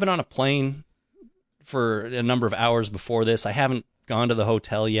 I've been on a plane for a number of hours before this. I haven't gone to the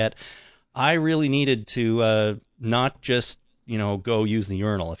hotel yet. I really needed to not just go use the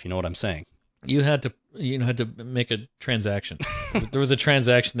urinal, if you know what I'm saying. You had to make a transaction. There was a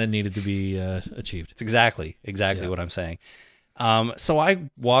transaction that needed to be achieved. It's exactly what I'm saying. So I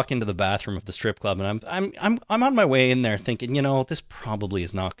walk into the bathroom of the strip club, and I'm on my way in there thinking, this probably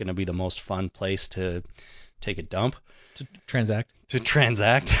is not going to be the most fun place to take a dump, to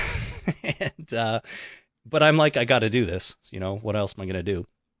transact. And but I'm like, I got to do this. What else am I going to do?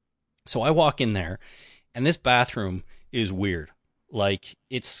 So I walk in there, and this bathroom is weird. Like,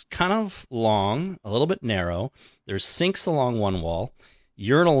 it's kind of long, a little bit narrow. There's sinks along one wall,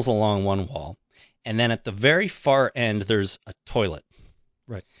 urinals along one wall, and then at the very far end, there's a toilet.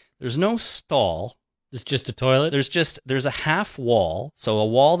 Right. There's no stall It's just a toilet? There's a half wall, so a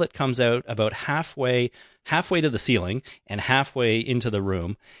wall that comes out about halfway to the ceiling and halfway into the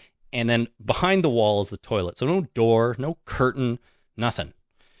room, and then behind the wall is the toilet. So no door, no curtain, nothing.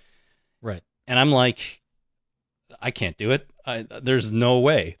 Right. And I'm like, I can't do it. There's no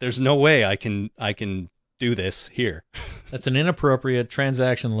way. There's no way I can do this here. That's an inappropriate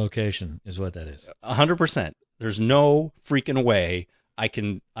transaction location, is what that is. 100%. There's no freaking way I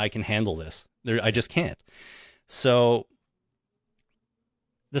can handle this. I just can't. So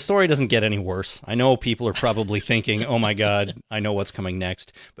the story doesn't get any worse. I know people are probably thinking, "Oh my God, I know what's coming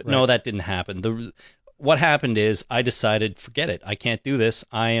next." But no, that didn't happen. What happened is I decided, forget it. I can't do this.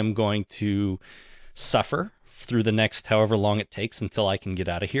 I am going to suffer through the next however long it takes until I can get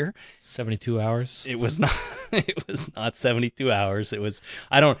out of here. 72 hours? It was not 72 hours.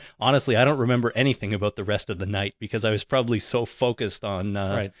 I don't remember anything about the rest of the night because I was probably so focused on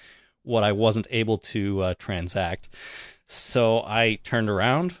what I wasn't able to transact. So I turned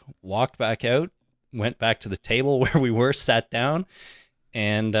around, walked back out, went back to the table where we were, sat down,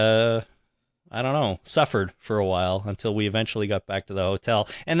 and I don't know, suffered for a while until we eventually got back to the hotel.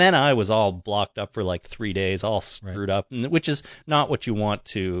 And then I was all blocked up for like 3 days, all screwed up, which is not what you want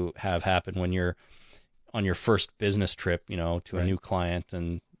to have happen when you're on your first business trip, to a new client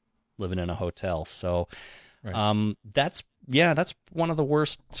and living in a hotel. So that's one of the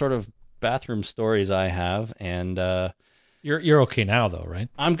worst sort of bathroom stories I have. And you're okay now though, right?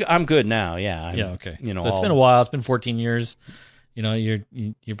 I'm good now. Yeah. Okay. So it's been a while. It's been 14 years.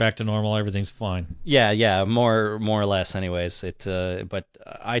 You're back to normal. Everything's fine. Yeah, more or less. Anyways, but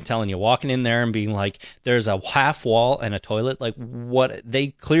I telling you, walking in there and being like, there's a half wall and a toilet. Like, what? They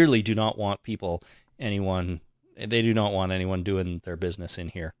clearly do not want anyone doing their business in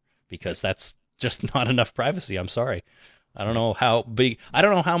here because that's just not enough privacy. I'm sorry. I don't know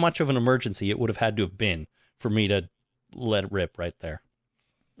how much of an emergency it would have had to have been for me to let it rip right there.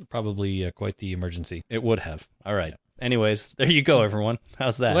 Probably quite the emergency. It would have. All right. Yeah. Anyways, there you go, everyone.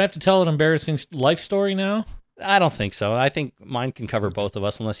 How's that? Do I have to tell an embarrassing life story now? I don't think so. I think mine can cover both of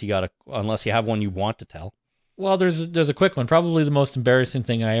us unless you have one you want to tell. Well, there's a quick one. Probably the most embarrassing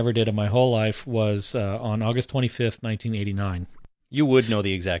thing I ever did in my whole life was on August 25th, 1989. You would know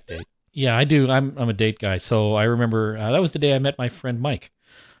the exact date. Yeah, I do. I'm a date guy, so I remember that was the day I met my friend Mike.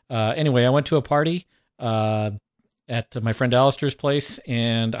 Anyway, I went to a party at my friend Alistair's place,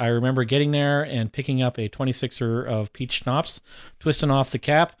 and I remember getting there and picking up a 26er of peach schnapps, twisting off the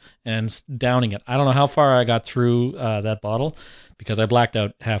cap, and downing it. I don't know how far I got through that bottle, because I blacked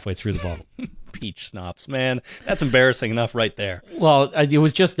out halfway through the bottle. Peach schnapps, man. That's embarrassing enough right there. Well, it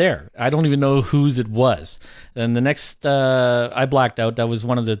was just there. I don't even know whose it was. And the next, I blacked out. That was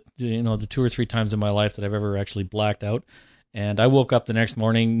one of the 2 or 3 times in my life that I've ever actually blacked out. And I woke up the next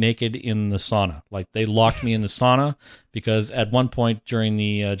morning naked in the sauna. Like, they locked me in the sauna because at one point during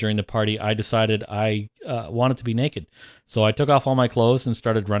the party, I decided I wanted to be naked. So I took off all my clothes and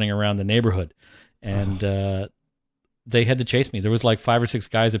started running around the neighborhood. And they had to chase me. There was like 5 or 6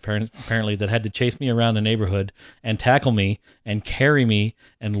 guys apparently that had to chase me around the neighborhood and tackle me and carry me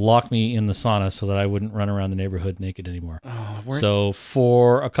and lock me in the sauna so that I wouldn't run around the neighborhood naked anymore. So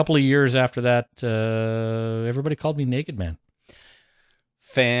for a couple of years after that, everybody called me Naked Man.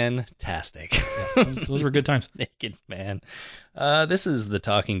 Fantastic. Yeah, those were good times. Naked Man. This is The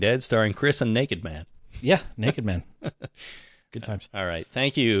Talking Dead starring Chris and Naked Man. Yeah, Naked Man. Good times. All right.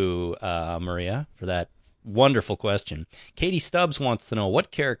 Thank you, Maria, for that wonderful question. Katie Stubbs wants to know,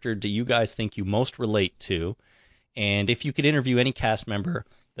 what character do you guys think you most relate to? And if you could interview any cast member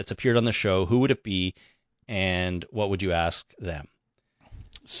that's appeared on the show, who would it be? And what would you ask them?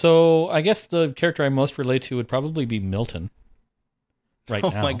 So I guess the character I most relate to would probably be Milton. Now.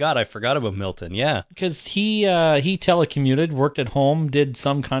 Oh my God, I forgot about Milton. Yeah, because he telecommuted, worked at home, did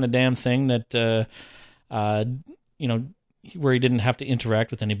some kind of damn thing that where he didn't have to interact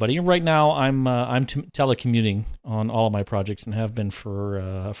with anybody. And right now, I'm telecommuting on all of my projects and have been for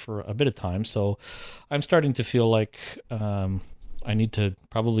a bit of time. So I'm starting to feel like I need to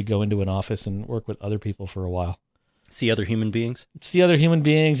probably go into an office and work with other people for a while. See other human beings,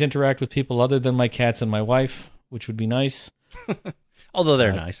 interact with people other than my cats and my wife, which would be nice. Although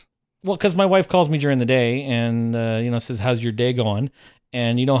they're nice. Well, because my wife calls me during the day and says, "How's your day going?"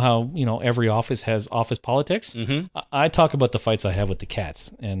 And you know how every office has office politics. Mm-hmm. I talk about the fights I have with the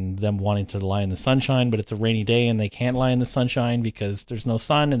cats and them wanting to lie in the sunshine, but it's a rainy day and they can't lie in the sunshine because there's no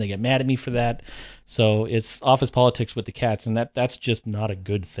sun, and they get mad at me for that. So it's office politics with the cats, and that's just not a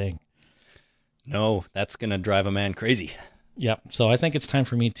good thing. No, that's gonna drive a man crazy. Yep. So I think it's time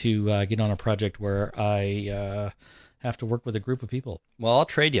for me to get on a project where I have to work with a group of people. Well, I'll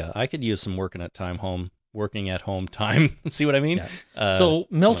trade you. I could use some working at home time. See what I mean? Yeah. So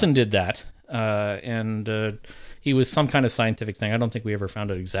Milton did that, and he was some kind of scientific thing. I don't think we ever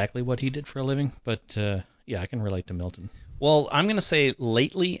found out exactly what he did for a living, but I can relate to Milton. Well, I'm going to say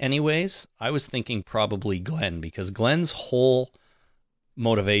lately anyways, I was thinking probably Glenn, because Glenn's whole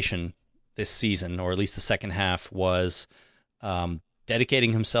motivation this season, or at least the second half, was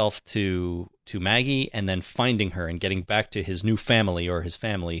dedicating himself to Maggie and then finding her and getting back to his new family, or his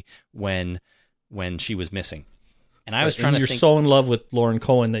family, when she was missing. And I was trying to think, you're so in love with Lauren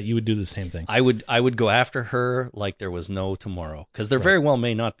Cohen that you would do the same thing. I would go after her like there was no tomorrow, because there very well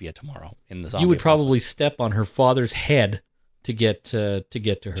may not be a tomorrow in the zombie. You would apocalypse. probably step on her father's head to get to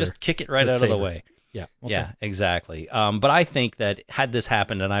her. Just kick it right out of the way. Yeah. Okay. Yeah, exactly. But I think that had this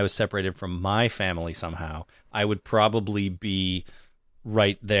happened and I was separated from my family somehow, I would probably be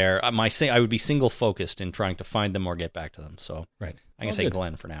right there. I would be single focused in trying to find them or get back to them. So right. I'm gonna say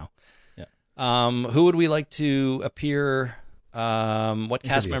Glenn for now. Yeah. Who would we like to appear? What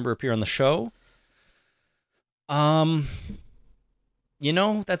cast member appear on the show? That's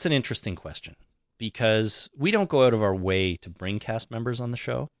an interesting question, because we don't go out of our way to bring cast members on the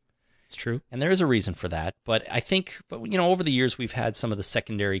show. It's true. And there is a reason for that. But I think, over the years, we've had some of the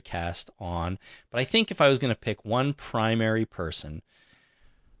secondary cast on. But I think if I was going to pick one primary person,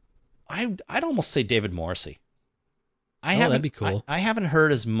 I'd almost say David Morrissey. That'd be cool. I haven't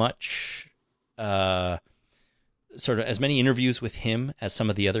heard as much, sort of as many interviews with him as some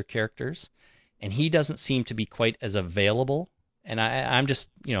of the other characters. And he doesn't seem to be quite as available. And I'm just,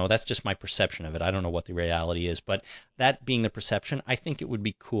 that's just my perception of it. I don't know what the reality is. But that being the perception, I think it would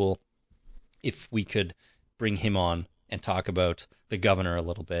be cool if we could bring him on and talk about the governor a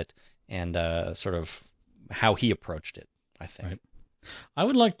little bit and sort of how he approached it, I think. Right. I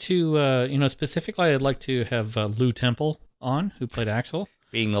would like to, specifically, I'd like to have Lou Temple on, who played Axel.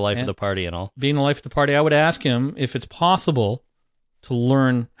 Being the life of the party and all. Being the life of the party, I would ask him if it's possible to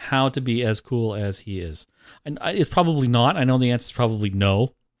learn how to be as cool as he is. And it's probably not. I know the answer is probably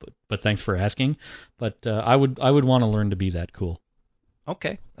no, but thanks for asking. But I would want to learn to be that cool.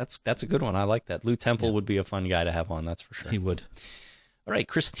 Okay, that's a good one. I like that. Lou Temple would be a fun guy to have on, that's for sure. He would. All right,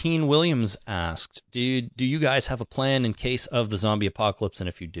 Christine Williams asked, do you guys have a plan in case of the zombie apocalypse? And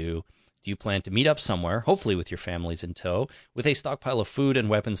if you do you plan to meet up somewhere, hopefully with your families in tow, with a stockpile of food and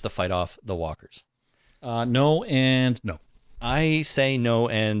weapons to fight off the walkers? No and no. I say no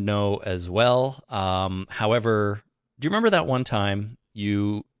and no as well. However, do you remember that one time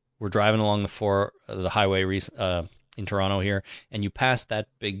you were driving along the highway in Toronto here, and you passed that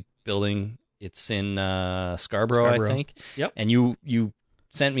big building? It's in Scarborough, I think. Yep. And you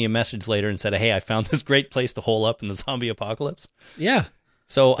sent me a message later and said, "Hey, I found this great place to hole up in the zombie apocalypse." Yeah.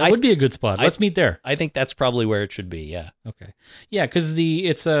 So that would be a good spot. Let's meet there. I think that's probably where it should be. Yeah. Okay. Yeah, because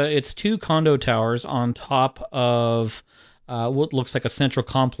it's two condo towers on top of what looks like a central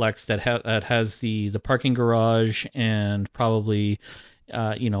complex that has the parking garage and probably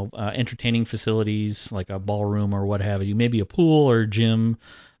entertaining facilities like a ballroom or what have you, maybe a pool or gym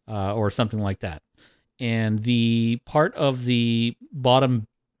or something like that. And the part of the bottom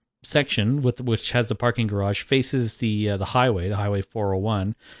section which has the parking garage faces the highway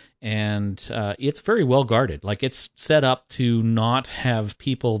 401, and it's very well guarded. Like, it's set up to not have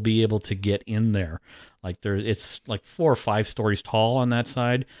people be able to get in there. Like, it's like 4 or 5 stories tall on that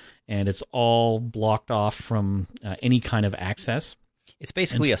side, and it's all blocked off from any kind of access. It's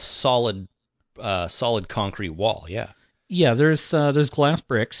basically a solid concrete wall. Yeah. Yeah, there's glass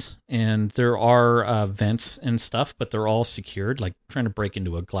bricks, and there are vents and stuff, but they're all secured. Like, trying to break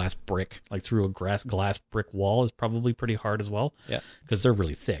into a glass brick, like through a glass brick wall, is probably pretty hard as well. Yeah, because they're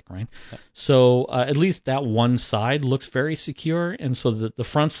really thick, right? Yeah. So at least that one side looks very secure, and so the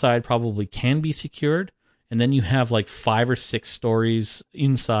front side probably can be secured. And then you have like 5 or 6 stories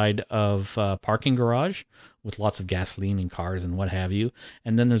inside of parking garage with lots of gasoline and cars and what have you.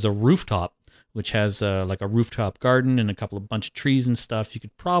 And then there's a rooftop, which has like a rooftop garden and a bunch of trees and stuff. You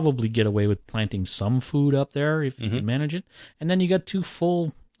could probably get away with planting some food up there if you could manage it. And then you got 2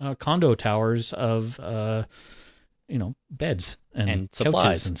 full condo towers of, beds and supplies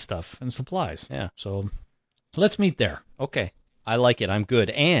couches and stuff and supplies. Yeah. So let's meet there. Okay. I like it. I'm good.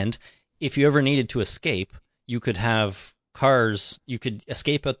 And if you ever needed to escape, you could have cars. You could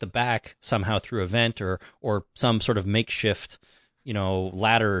escape out the back somehow through a vent or some sort of makeshift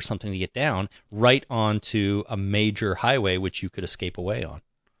ladder or something to get down right onto a major highway, which you could escape away on.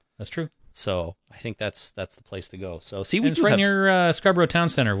 That's true. So I think that's the place to go. So it's right near Scarborough Town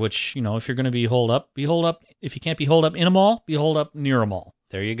Center, which, if you're going to be holed up. If you can't be holed up in a mall, be holed up near a mall.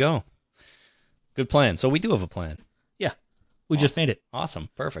 There you go. Good plan. So we do have a plan. We just made it. Awesome.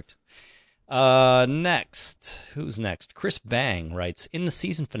 Perfect. Next. Who's next? Chris Bang writes, in the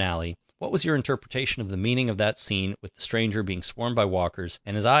season finale, what was your interpretation of the meaning of that scene with the stranger being swarmed by walkers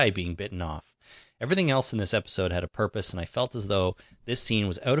and his eye being bitten off? Everything else in this episode had a purpose, and I felt as though this scene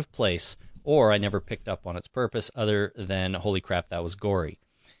was out of place, or I never picked up on its purpose other than, holy crap, that was gory.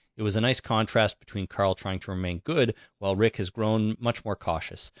 It was a nice contrast between Carl trying to remain good while Rick has grown much more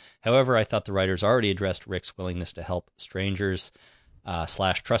cautious. However, I thought the writers already addressed Rick's willingness to help strangers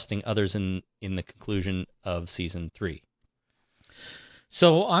 / trusting others in the conclusion of season 3.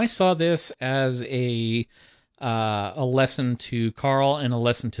 So I saw this as a lesson to Carl and a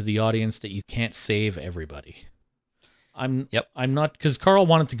lesson to the audience that you can't save everybody. I'm not, because Carl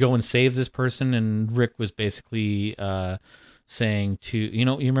wanted to go and save this person, and Rick was basically saying to, you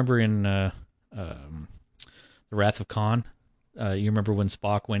remember in The Wrath of Khan, you remember when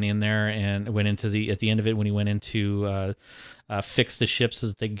Spock went in there and went into at the end of it, when he went into fix the ship so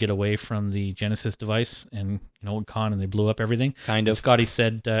that they could get away from the Genesis device, and Khan, and they blew up everything. Kind of. And Scotty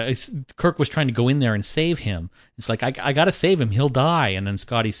said Kirk was trying to go in there and save him. It's like, I got to save him. He'll die. And then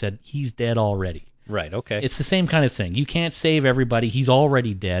Scotty said, he's dead already. Right. Okay. It's the same kind of thing. You can't save everybody. He's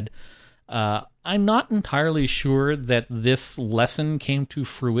already dead. I'm not entirely sure that this lesson came to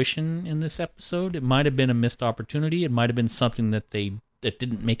fruition in this episode. It might have been a missed opportunity. It might have been something that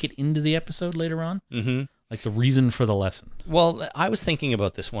didn't make it into the episode later on. Mm-hmm. Like the reason for the lesson. Well, I was thinking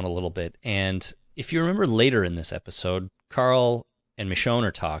about this one a little bit, and if you remember later in this episode, Carl and Michonne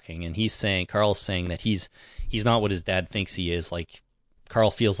are talking, and Carl's saying that he's not what his dad thinks he is. Like,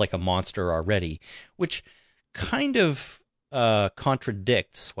 Carl feels like a monster already, which kind of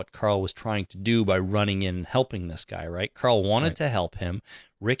contradicts what Carl was trying to do by running in and helping this guy, right? Carl wanted to help him.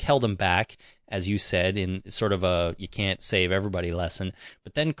 Rick held him back, as you said, in sort of a you can't save everybody lesson.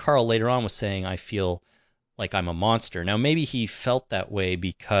 But then Carl later on was saying, I feel like I'm a monster. Now, maybe he felt that way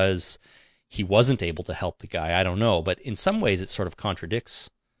because he wasn't able to help the guy. I don't know. But in some ways, it sort of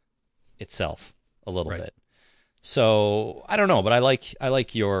contradicts itself a little bit. So I don't know, but I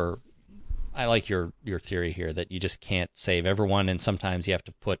like your theory here that you just can't save everyone, and sometimes you have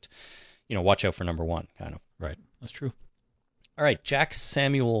to put, watch out for number one, kind of. Right. That's true. All right, Jack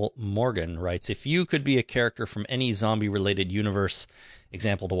Samuel Morgan writes, if you could be a character from any zombie-related universe,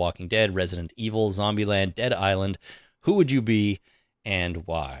 example The Walking Dead, Resident Evil, Zombieland, Dead Island, who would you be and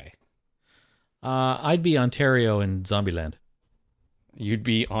why? I'd be Ontario in Zombieland. You'd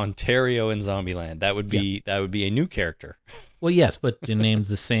be Ontario in Zombieland. That would be a new character. Well, yes, but the name's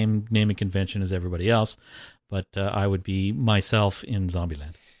the same naming convention as everybody else. But I would be myself in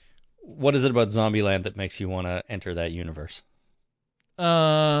Zombieland. What is it about Zombieland that makes you want to enter that universe?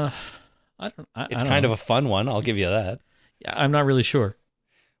 It's kind of a fun one. I'll give you that. Yeah, I'm not really sure.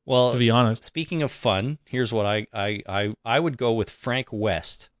 Well, to be honest, speaking of fun, here's what I would go with Frank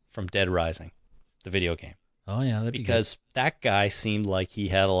West from Dead Rising, the video game. Oh yeah, that'd be because that guy seemed like he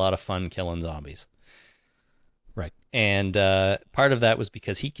had a lot of fun killing zombies. Right. And part of that was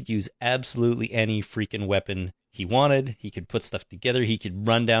because he could use absolutely any freaking weapon he wanted. He could put stuff together. He could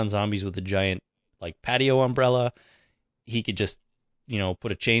run down zombies with a giant patio umbrella. He could just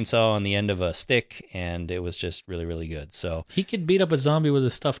put a chainsaw on the end of a stick, and it was just really, really good. So he could beat up a zombie with a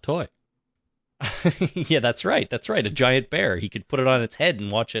stuffed toy. Yeah, that's right. That's right. A giant bear. He could put it on its head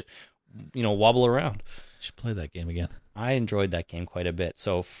and watch it, wobble around. Should play that game again. I enjoyed that game quite a bit.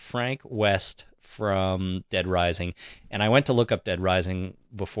 So Frank West from Dead Rising, and I went to look up Dead Rising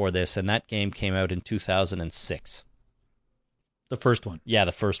before this, and that game came out in 2006. The first one. Yeah,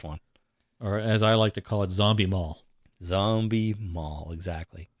 the first one. Or as I like to call it, Zombie Mall. Zombie Mall,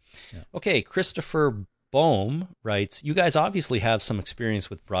 exactly. Yeah. Okay, Christopher Bohm writes, you guys obviously have some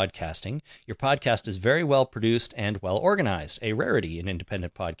experience with broadcasting. Your podcast is very well produced and well organized, a rarity in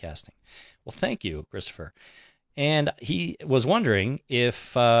independent podcasting. Well, thank you, Christopher. And he was wondering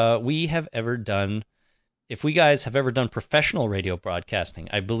if we guys have ever done professional radio broadcasting.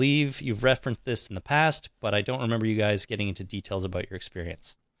 I believe you've referenced this in the past, but I don't remember you guys getting into details about your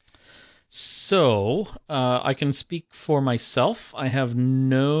experience. So, I can speak for myself. I have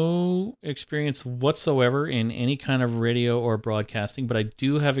no experience whatsoever in any kind of radio or broadcasting, but I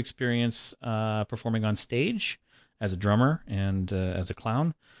do have experience performing on stage as a drummer and as a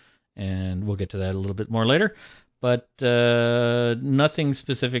clown, and we'll get to that a little bit more later, but nothing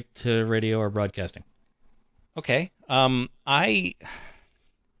specific to radio or broadcasting. Okay. I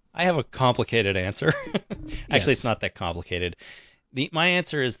have a complicated answer. Actually, It's not that complicated. My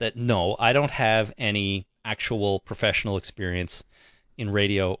answer is that no, I don't have any actual professional experience in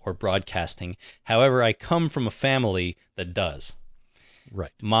radio or broadcasting. However, I come from a family that does.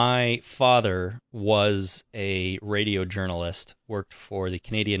 Right. My father was a radio journalist, worked for the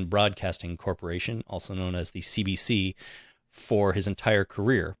Canadian Broadcasting Corporation, also known as the CBC, for his entire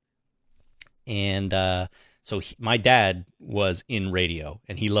career. And my dad was in radio,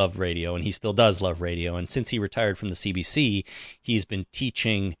 and he loved radio, and he still does love radio. And since he retired from the CBC, he's been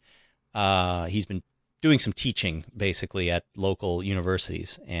teaching. He's been doing some teaching, basically, at local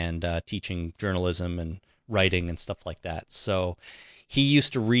universities and teaching journalism and writing and stuff like that. So he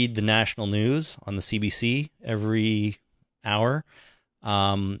used to read the national news on the CBC every hour,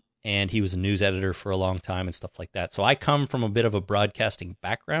 and he was a news editor for a long time and stuff like that. So I come from a bit of a broadcasting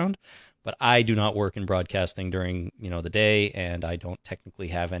background, but I do not work in broadcasting during the day, and I don't technically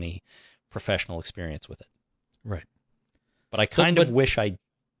have any professional experience with it. Right. But I kind of wish I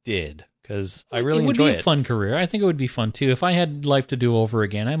did, because I really enjoy it. It would be a fun career. I think it would be fun too. If I had life to do over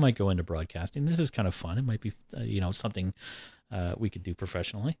again, I might go into broadcasting. This is kind of fun. It might be something we could do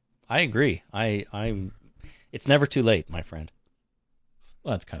professionally. I agree. I'm. It's never too late, my friend.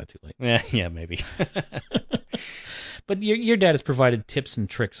 Well, it's kind of too late. Yeah, maybe. But your dad has provided tips and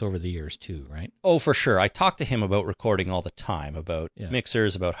tricks over the years too, right? Oh, for sure. I talk to him about recording all the time, about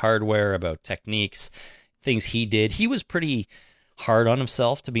mixers, about hardware, about techniques, things he did. He was pretty hard on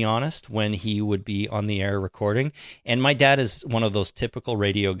himself, to be honest, when he would be on the air recording. And my dad is one of those typical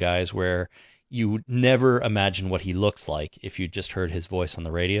radio guys where you would never imagine what he looks like if you just heard his voice on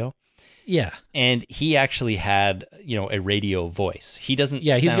the radio. Yeah. And he actually had, a radio voice. He doesn't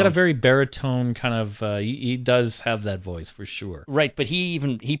he's got a very baritone kind of, he does have that voice for sure. Right, but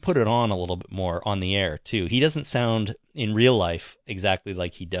he put it on a little bit more on the air too. He doesn't sound in real life exactly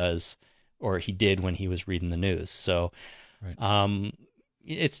like he does or he did when he was reading the news. So right.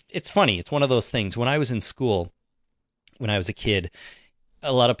 It's funny. It's one of those things. When I was in school, when I was a kid,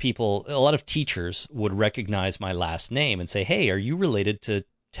 a lot of teachers would recognize my last name and say, "Hey, are you related to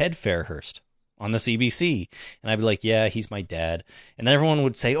Ted Fairhurst on the CBC?" And I'd be like, "Yeah, he's my dad." And then everyone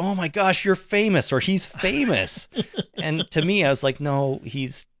would say, "Oh my gosh, you're famous," or "He's famous." And to me, I was like, "No,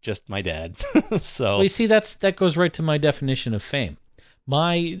 he's just my dad." So, well, you see, that goes right to my definition of fame.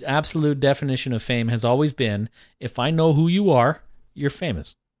 My absolute definition of fame has always been, if I know who you are, you're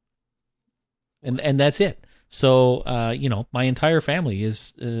famous. And that's it. So, my entire family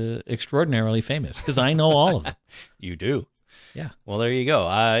is extraordinarily famous because I know all of them. You do? Yeah. Well, there you go.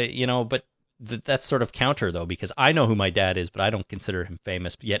 But that's sort of counter, though, because I know who my dad is, but I don't consider him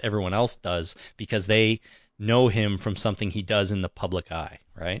famous, but yet everyone else does because they know him from something he does in the public eye,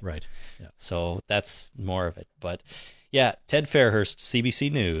 right? Right. Yeah. So that's more of it. But, yeah, Ted Fairhurst,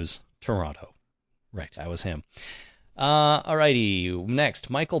 CBC News, Toronto. Right. That was him. All righty. Next,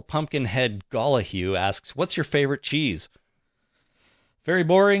 Michael Pumpkinhead Gollahue asks, "What's your favorite cheese?" Very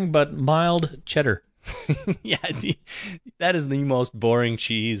boring, but mild cheddar. Yeah, that is the most boring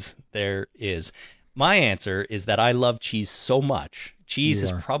cheese there is. My answer is that I love cheese so much. Cheese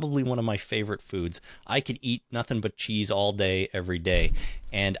is probably one of my favorite foods. I could eat nothing but cheese all day, every day.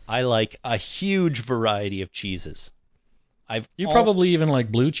 And I like a huge variety of cheeses. You probably even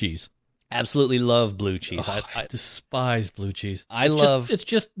like blue cheese. Absolutely love blue cheese. I despise blue cheese. It's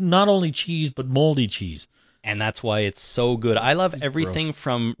just not only cheese, but moldy cheese. And that's why it's so good. I love everything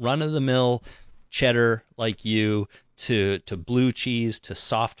from run-of-the-mill cheddar like you to blue cheese to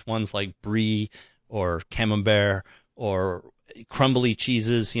soft ones like brie or camembert or crumbly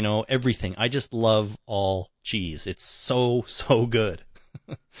cheeses, everything. I just love all cheese. It's so good.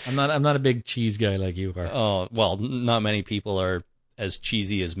 I'm not a big cheese guy like you are. Oh, well, not many people are as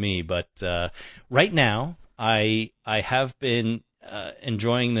cheesy as me, but right now I have been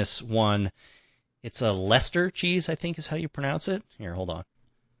enjoying this one. It's a Leicester cheese, I think is how you pronounce it. Here, hold on.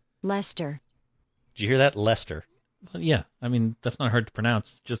 Leicester. Did you hear that? Leicester. Well, yeah, I mean, that's not hard to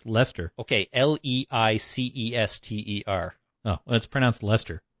pronounce. It's just Leicester. Okay, Leicester. Oh, well, it's pronounced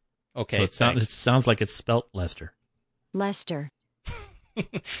Leicester. Okay, so it sounds like it's spelt Leicester. Leicester.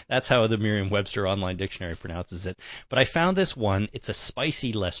 That's how the Merriam-Webster Online Dictionary pronounces it. But I found this one. It's a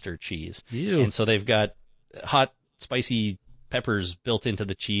spicy Leicester cheese. Ew. And so they've got hot, spicy peppers built into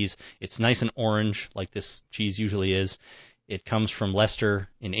the cheese. It's nice and orange, like this cheese usually is. It comes from Leicester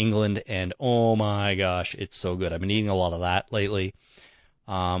in England, and oh my gosh, it's so good. I've been eating a lot of that lately.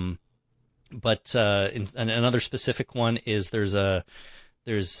 But another specific one is there's a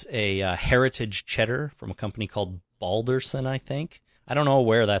heritage cheddar from a company called Balderson, I think. I don't know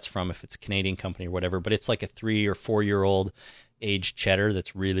where that's from, if it's a Canadian company or whatever, but it's like a 3 or 4 year old aged cheddar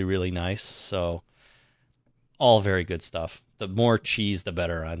that's really, really nice. So all very good stuff. The more cheese, the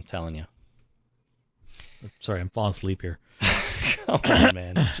better, I'm telling you. Sorry, I'm falling asleep here. Come on,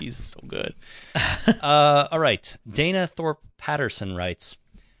 man. Cheese is so good. All right. Dana Thorpe Patterson writes,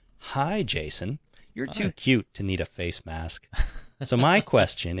 "Hi, Jason. You're too cute to need a face mask. So my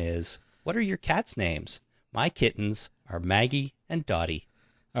question is, what are your cats' names? My kittens are Maggie and Dottie."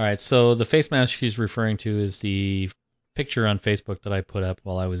 All right, so the face mask she's referring to is the picture on Facebook that I put up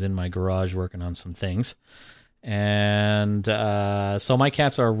while I was in my garage working on some things. And so my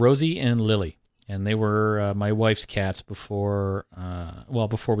cats are Rosie and Lily, and they were my wife's cats before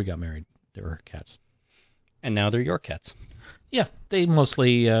we got married. They were her cats. And now they're your cats. Yeah, they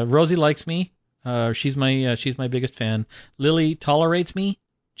mostly Rosie likes me. She's my biggest fan. Lily tolerates me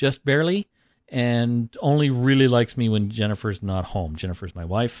just barely, and only really likes me when Jennifer's not home. Jennifer's my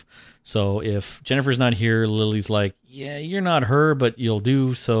wife. So if Jennifer's not here, Lily's like, yeah, you're not her, but you'll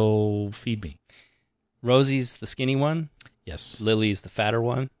do, so feed me. Rosie's the skinny one. Yes. Lily's the fatter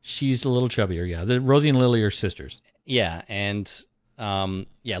one. She's a little chubbier, yeah. Rosie and Lily are sisters. Yeah, and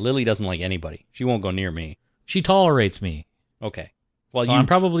Lily doesn't like anybody. She won't go near me. She tolerates me. Okay. Well, so I'm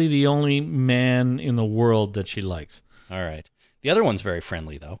probably the only man in the world that she likes. All right. The other one's very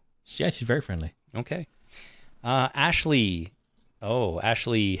friendly, though. Yeah, she's very friendly. Okay. Ashley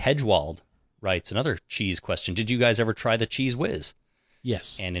Hedgewald writes another cheese question. Did you guys ever try the Cheese Whiz?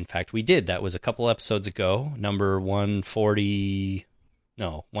 Yes. And in fact, we did. That was a couple episodes ago, number 150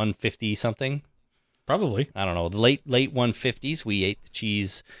 something. Probably. I don't know. The late 150s, we ate the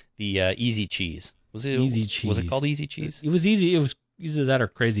cheese, the Easy Cheese. Was it Easy Cheese? Was it called Easy Cheese? It was easy. It was either that or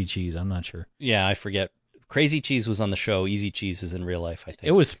Crazy Cheese. I'm not sure. Yeah, I forget. Crazy Cheese was on the show. Easy Cheese is in real life, I think.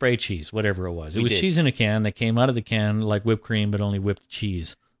 It was spray cheese, whatever it was. It was cheese in a can that came out of the can like whipped cream, but only whipped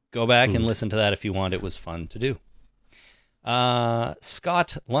cheese. Go back and listen to that if you want. It was fun to do.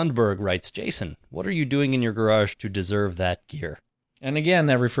 Scott Lundberg writes, "Jason, what are you doing in your garage to deserve that gear?" And again,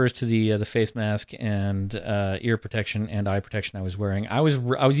 that refers to the face mask and ear protection and eye protection I was wearing. I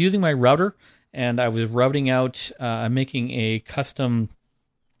was using my router, and I was routing out. I'm making a custom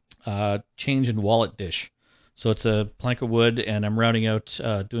change in wallet dish. So it's a plank of wood, and I'm routing out,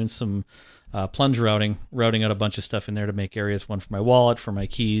 doing some plunge routing out a bunch of stuff in there to make areas. One for my wallet, for my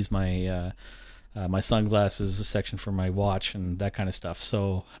keys, my sunglasses, a section for my watch, and that kind of stuff.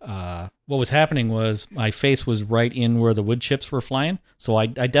 So what was happening was my face was right in where the wood chips were flying. So I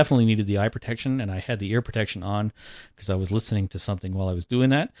definitely needed the eye protection, and I had the ear protection on because I was listening to something while I was doing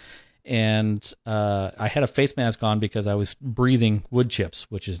that. And I had a face mask on because I was breathing wood chips,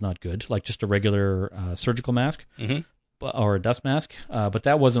 which is not good, like just a regular surgical mask or a dust mask. But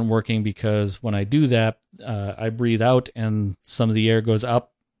that wasn't working because when I do that, I breathe out and some of the air goes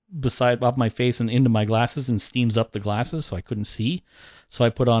up my face and into my glasses and steams up the glasses, so I couldn't see. So I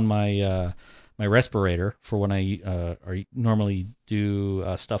put on my my respirator for when I normally do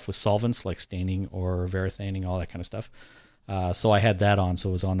stuff with solvents like staining or varithaning, all that kind of stuff. So I had that on, so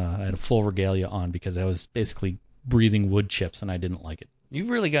it was on. I had a full regalia on because I was basically breathing wood chips, and I didn't like it. You've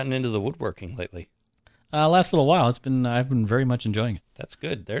really gotten into the woodworking lately. Last little while, I've been very much enjoying it. That's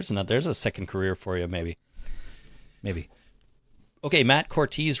good. There's a second career for you, maybe. Okay, Matt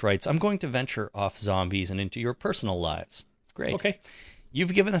Cortez writes, "I'm going to venture off zombies and into your personal lives." Great. Okay.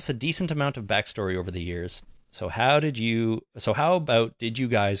 You've given us a decent amount of backstory over the years. So how about did you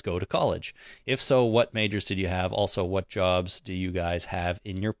guys go to college? If so, what majors did you have? Also, what jobs do you guys have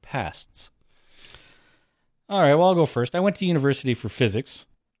in your pasts? All right, well, I'll go first. I went to university for physics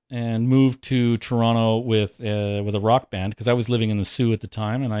and moved to Toronto with a rock band because I was living in the Soo at the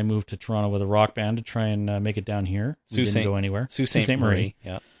time, and I moved to Toronto with a rock band to try and make it down here. We didn't go anywhere. Sault Ste. Marie.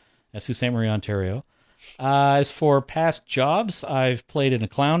 Yeah. At Sault Ste. Marie, Ontario. As for past jobs, I've played in a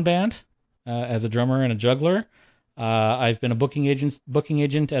clown band as a drummer and a juggler. I've been a booking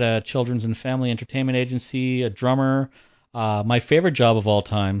agent at a children's and family entertainment agency, a drummer. My favorite job of all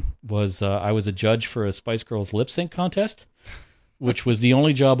time was I was a judge for a Spice Girls lip sync contest, which was the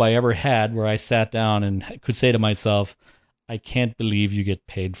only job I ever had where I sat down and could say to myself, I can't believe you get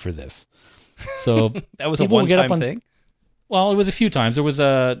paid for this. So that was a one-time thing? Well, it was a few times. There was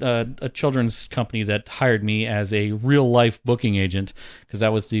a children's company that hired me as a real-life booking agent because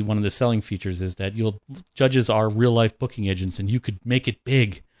that was one of the selling features is that judges are real-life booking agents and you could make it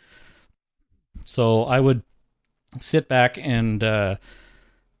big. So I would sit back and, the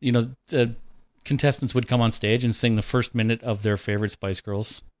contestants would come on stage and sing the first minute of their favorite Spice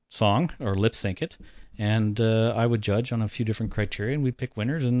Girls song or lip sync it. And I would judge on a few different criteria and we'd pick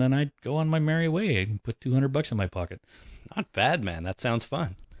winners and then I'd go on my merry way and put $200 in my pocket. Not bad, man. That sounds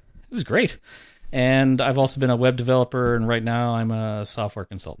fun. It was great. And I've also been a web developer, and right now I'm a software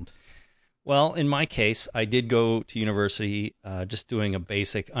consultant. Well, in my case, I did go to university just doing a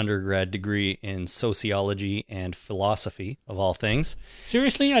basic undergrad degree in sociology and philosophy, of all things.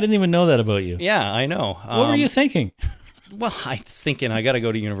 Seriously? I didn't even know that about you. Yeah, I know. What were you thinking? Well, I was thinking I got to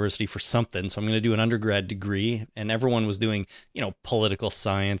go to university for something, so I'm going to do an undergrad degree, and everyone was doing, political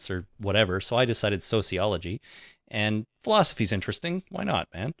science or whatever, so I decided sociology, and philosophy's interesting. Why not,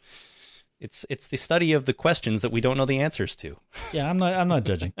 man? It's the study of the questions that we don't know the answers to. Yeah, I'm not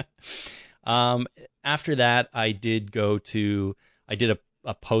judging. After that, I did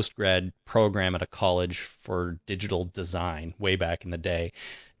a post-grad program at a college for digital design way back in the day.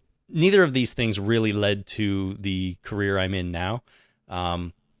 Neither of these things really led to the career I'm in now.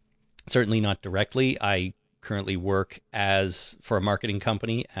 Certainly not directly. I currently work for a marketing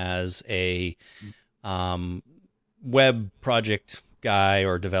company as a web project guy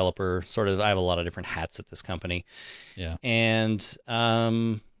or developer. Sort of, I have a lot of different hats at this company. Yeah. And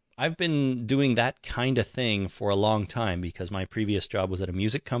I've been doing that kind of thing for a long time because my previous job was at a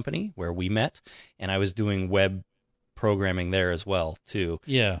music company where we met, and I was doing web programming there as well, too.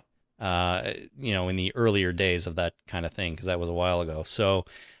 Yeah. In the earlier days of that kind of thing, because that was a while ago. So,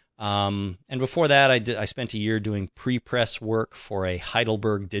 and before that, I spent a year doing pre-press work for a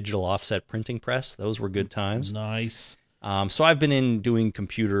Heidelberg digital offset printing press. Those were good times. Nice. So I've been doing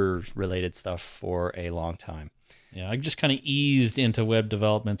computer-related stuff for a long time. Yeah, I just kind of eased into web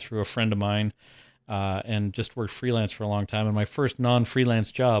development through a friend of mine, and just worked freelance for a long time. And my first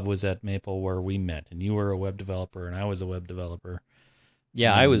non-freelance job was at Maple, where we met. And you were a web developer, and I was a web developer.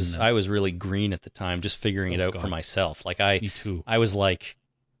 Yeah, I was really green at the time, just figuring it out for myself. Like Me too. I was like,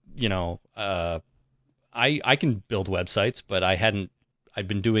 I can build websites, but I'd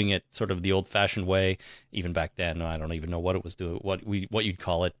been doing it sort of the old-fashioned way. Even back then, I don't even know what it was doing, what you'd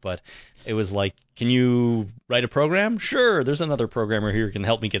call it, but it was like, can you write a program? Sure, there's another programmer here who can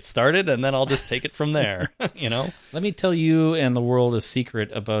help me get started, and then I'll just take it from there. Let me tell you and the world a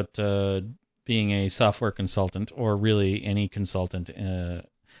secret about being a software consultant, or really any consultant,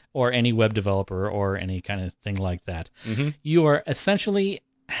 or any web developer, or any kind of thing like that. Mm-hmm. You are essentially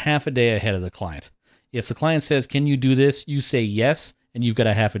half a day ahead of the client. If the client says, can you do this? You say yes, and you've got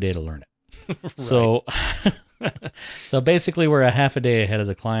a half a day to learn it. So, so basically we're a half a day ahead of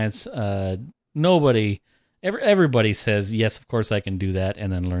the clients. Everybody says, yes, of course I can do that,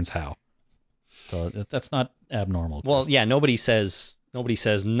 and then learns how. So that's not abnormal. Well, yeah, nobody says,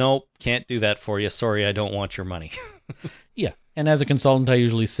 nope, can't do that for you. Sorry, I don't want your money. Yeah. And as a consultant, I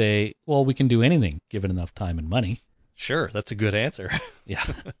usually say, well, we can do anything given enough time and money. Sure, that's a good answer. Yeah.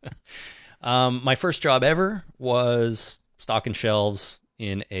 My first job ever was stocking shelves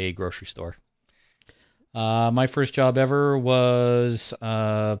in a grocery store. My first job ever was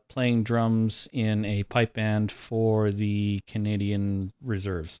playing drums in a pipe band for the Canadian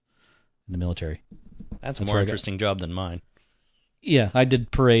Reserves in the military. That's a more interesting job than mine. Yeah, I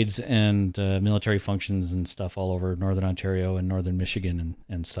did parades and military functions and stuff all over Northern Ontario and Northern Michigan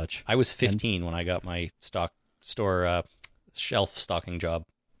and such. I was 15 when I got my store shelf stocking job.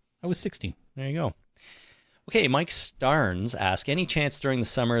 I was 16. There you go. Okay, Mike Starnes asked, any chance during the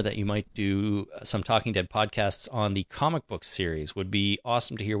summer that you might do some Talking Dead podcasts on the comic book series? Would be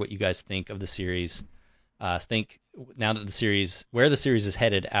awesome to hear what you guys think of the series. Think now that where the series is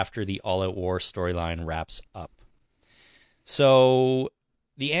headed after the All Out War storyline wraps up. So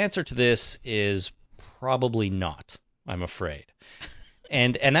the answer to this is probably not, I'm afraid.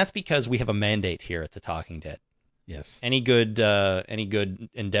 And that's because we have a mandate here at the Talking Dead. Yes. Any good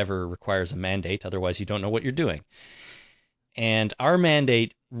endeavor requires a mandate, otherwise you don't know what you're doing. And our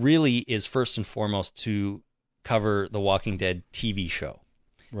mandate really is first and foremost to cover the Walking Dead TV show.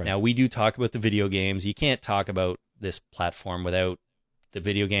 Right. Now, we do talk about the video games. You can't talk about this platform without the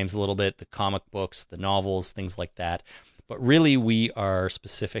video games a little bit, the comic books, the novels, things like that. But really, we are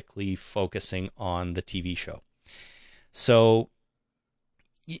specifically focusing on the TV show. So,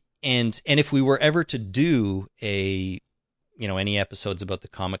 and if we were ever to do any episodes about the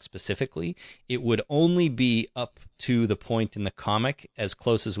comic specifically, it would only be up to the point in the comic, as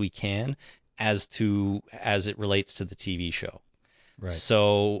close as we can, as it relates to the TV show. Right.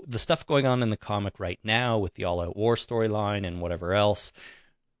 So the stuff going on in the comic right now with the All Out War storyline and whatever else,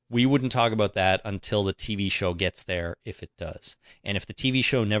 we wouldn't talk about that until the TV show gets there, if it does. And if the TV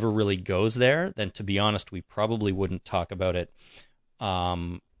show never really goes there, then to be honest, we probably wouldn't talk about it.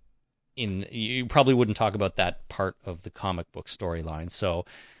 You probably wouldn't talk about that part of the comic book storyline. So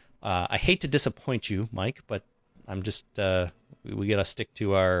I hate to disappoint you, Mike, but I'm just we got to stick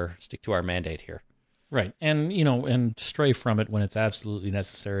to our mandate here. Right. And stray from it when it's absolutely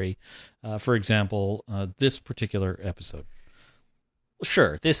necessary. For example, this particular episode.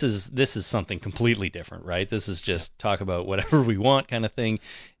 Sure, this is something completely different, right? This is just talk about whatever we want kind of thing.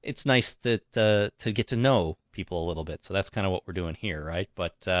 It's nice that to get to know people a little bit, so that's kind of what we're doing here, right?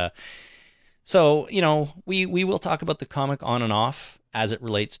 But so we will talk about the comic on and off as it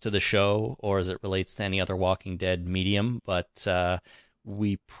relates to the show or as it relates to any other Walking Dead medium, but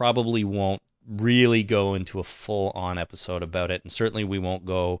we probably won't really go into a full-on episode about it, and certainly we won't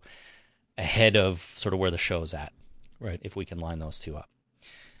go ahead of sort of where the show's at. Right. If we can line those two up.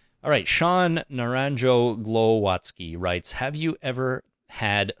 All right, Sean Naranjo Glowatsky writes, have you ever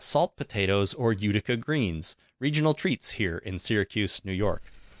had salt potatoes or Utica greens? Regional treats here in Syracuse, New York.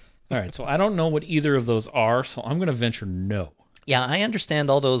 All right, so I don't know what either of those are, so I'm going to venture no. Yeah, I understand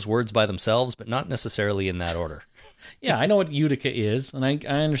all those words by themselves, but not necessarily in that order. Yeah, I know what Utica is, and I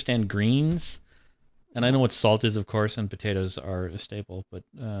understand greens, and I know what salt is, of course, and potatoes are a staple. But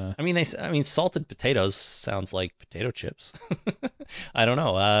I mean, salted potatoes sounds like potato chips. I don't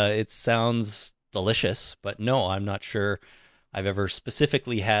know. It sounds delicious, but no, I'm not sure I've ever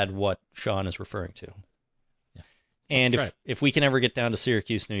specifically had what Sean is referring to. Yeah. And if we can ever get down to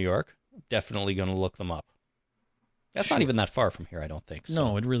Syracuse, New York, definitely going to look them up. That's not even that far from here, I don't think. So.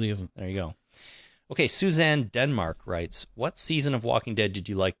 No, it really isn't. There you go. Okay, Suzanne Denmark writes, what season of Walking Dead did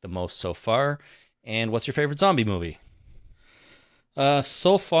you like the most so far? And what's your favorite zombie movie?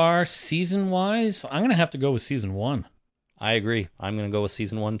 So far, season-wise, I'm going to have to go with season 1. I agree. I'm going to go with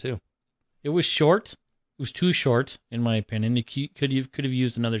season 1, too. It was short. It was too short, in my opinion. It could have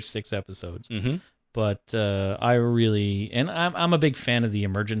used another 6 episodes. Mm-hmm. But I really... And I'm a big fan of the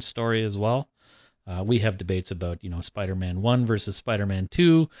emergence story as well. We have debates about, Spider-Man 1 versus Spider-Man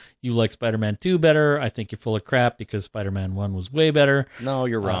 2. You like Spider-Man 2 better. I think you're full of crap because Spider-Man 1 was way better. No,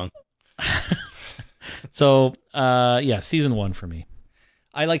 you're wrong. So, season 1 for me.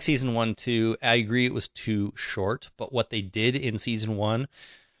 I like season 1 too. I agree it was too short, but what they did in season 1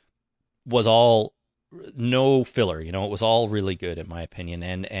 was all no filler. It was all really good in my opinion.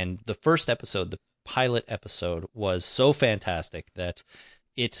 And the first episode, the pilot episode, was so fantastic that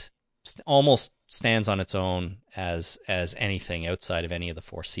it almost stands on its own as anything outside of any of the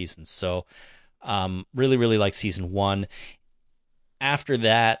 4 seasons. So, really, really like season 1. After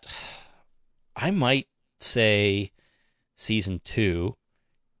that, I might say season 2,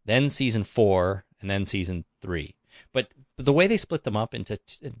 then season 4, and then season 3. But the way they split them up into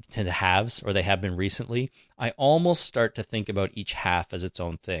halves, or they have been recently, I almost start to think about each half as its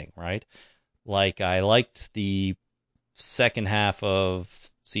own thing, right? Like, I liked the second half of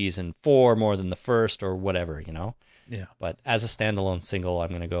season 4 more than the first, or whatever, Yeah. But as a standalone single, I'm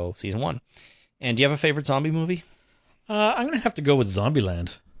going to go season 1. And do you have a favorite zombie movie? I'm going to have to go with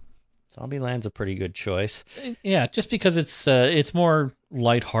Zombieland. Zombieland's a pretty good choice. Yeah, just because it's more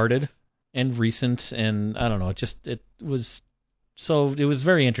lighthearted and recent, and I don't know, it was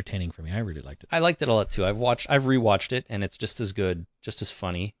very entertaining for me. I really liked it. I liked it a lot too. I've rewatched it, and it's just as good, just as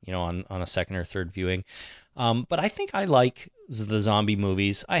funny, on a second or third viewing. But I think I like the zombie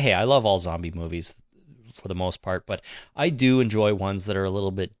movies. I love all zombie movies for the most part, but I do enjoy ones that are a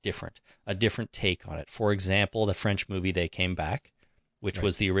little bit different, a different take on it. For example, the French movie They Came Back, which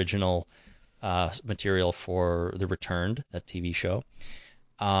was the original material for The Returned, that TV show.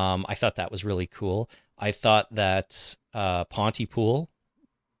 I thought that was really cool. I thought that Pontypool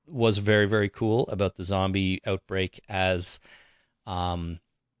was very, very cool about the zombie outbreak as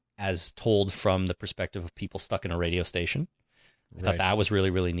told from the perspective of people stuck in a radio station. I thought that was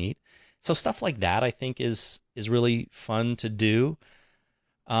really, really neat. So stuff like that, I think, is really fun to do.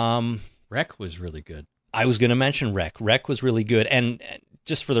 Wreck was really good. I was going to mention Wreck. Wreck was really good, and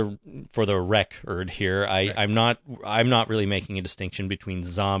just for the record here, I'm not really making a distinction between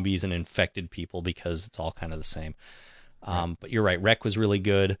zombies and infected people because it's all kind of the same. But you're right, Wreck was really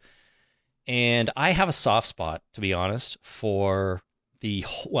good, and I have a soft spot, to be honest, for the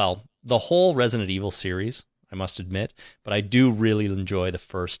whole Resident Evil series. I must admit, but I do really enjoy the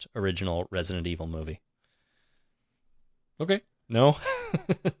first original Resident Evil movie. Okay. No?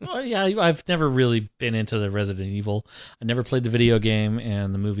 Well, yeah, I've never really been into the Resident Evil. I never played the video game,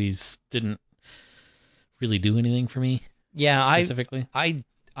 and the movies didn't really do anything for me. Yeah, specifically.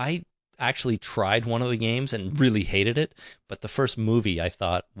 I actually tried one of the games and really hated it, but the first movie I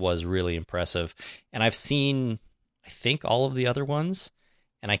thought was really impressive. And I've seen, I think, all of the other ones,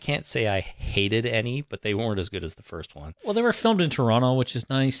 and I can't say I hated any, but they weren't as good as the first one. Well, they were filmed in Toronto, which is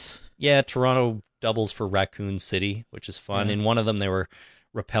nice. Yeah, Toronto doubles for Raccoon City, which is fun. Yeah. In one of them, they were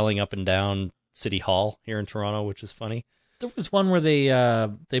rappelling up and down City Hall here in Toronto, which is funny. There was one where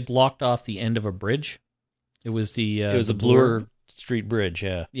they blocked off the end of a bridge. It was the Bloor Street Bridge,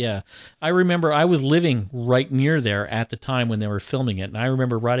 yeah. Yeah. I remember I was living right near there at the time when they were filming it. And I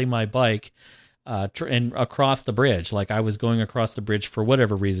remember riding my bike and across the bridge. Like I was going across the bridge for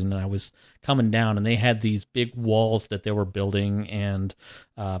whatever reason. And I was coming down and they had these big walls that they were building and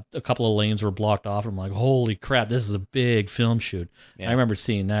a couple of lanes were blocked off. I'm like, holy crap, this is a big film shoot. Yeah. I remember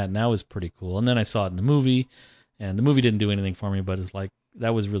seeing that and that was pretty cool. And then I saw it in the movie and the movie didn't do anything for me, but it's like,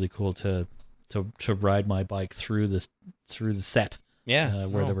 that was really cool to ride my bike through the set. Yeah.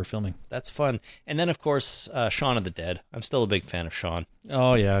 Where they were filming. That's fun. And then, of course, Shaun of the Dead. I'm still a big fan of Shaun.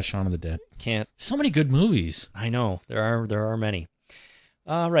 Oh, yeah, Shaun of the Dead. Can't. So many good movies. I know. There are many.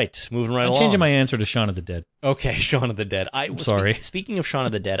 Right. Moving right I'm along. changing my answer to Shaun of the Dead. Okay, Shaun of the Dead. Sorry. Speaking of Shaun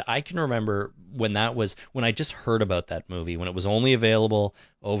of the Dead, I can remember when I just heard about that movie, when it was only available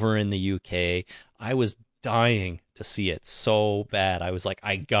over in the UK. I was dying to see it so bad. I was like,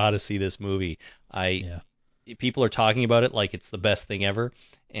 I gotta see this movie. People are talking about it like it's the best thing ever,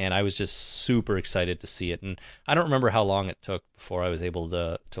 and I was just super excited to see it. And I don't remember how long it took before I was able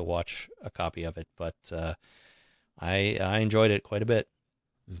to watch a copy of it, but I enjoyed it quite a bit.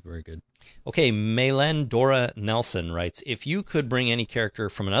 It was very good. Okay, Maylen Dora Nelson writes, if you could bring any character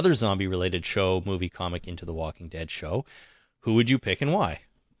from another zombie-related show, movie, comic into the Walking Dead show, who would you pick and why?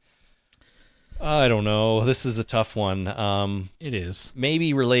 I don't know. This is a tough one. It is.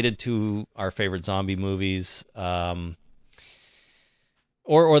 Maybe related to our favorite zombie movies, or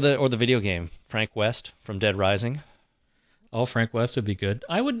the video game, Frank West from Dead Rising. Oh, Frank West would be good.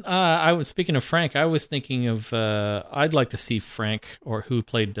 I was speaking of Frank. I was thinking of. I'd like to see Frank, or who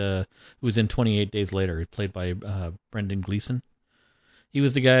was in 28 Days Later, played by Brendan Gleeson. He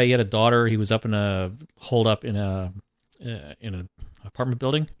was the guy. He had a daughter. He was holed up in an apartment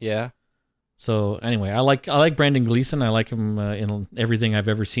building. Yeah. So anyway, I like Brendan Gleeson. I like him in everything I've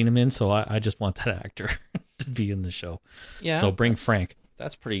ever seen him in. So I just want that actor to be in the show. Yeah. So bring Frank.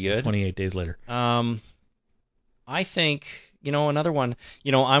 That's pretty good. 28 Days Later. I think, another one,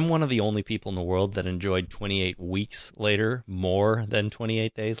 I'm one of the only people in the world that enjoyed 28 Weeks Later more than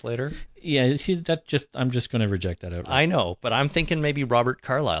 28 Days Later. Yeah, see, I'm just going to reject that outright. I know, but I'm thinking maybe Robert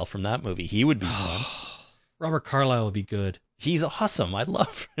Carlyle from that movie. He would be fun. Robert Carlyle would be good. He's awesome. I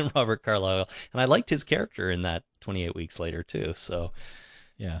love Robert Carlyle, and I liked his character in that 28 Weeks Later too. So,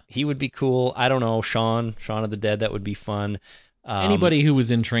 yeah, he would be cool. I don't know, Shaun of the Dead. That would be fun. Anybody who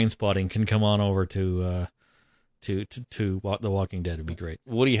was in Trainspotting can come on over to The Walking Dead. Would be great.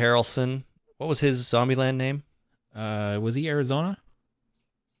 Woody Harrelson. What was his Zombieland name? Was he Arizona?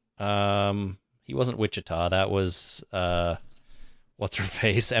 He wasn't Wichita. That was what's her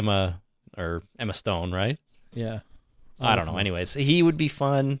face, Emma Stone, right? Yeah. I don't know. Anyways, he would be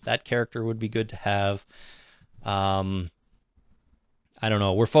fun. That character would be good to have. I don't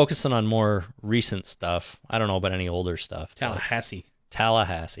know. We're focusing on more recent stuff. I don't know about any older stuff. Tallahassee.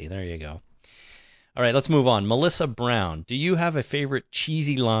 There you go. All right, let's move on. Melissa Brown, do you have a favorite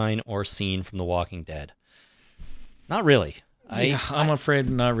cheesy line or scene from The Walking Dead? Not really. I'm afraid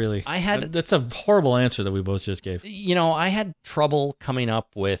not really. That's a horrible answer that we both just gave. I had trouble coming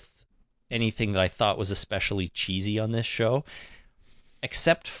up with anything that I thought was especially cheesy on this show,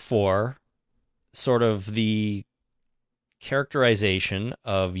 except for sort of the characterization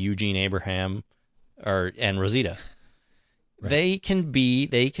of Eugene Abraham and Rosita. Right.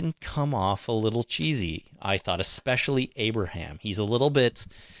 They can come off a little cheesy, I thought, especially Abraham. He's a little bit,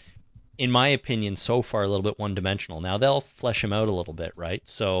 in my opinion, so far a little bit one-dimensional. Now they'll flesh him out a little bit, right?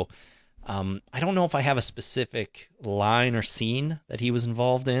 So I don't know if I have a specific line or scene that he was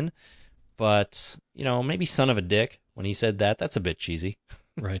involved in, but, maybe son of a dick, when he said that, that's a bit cheesy.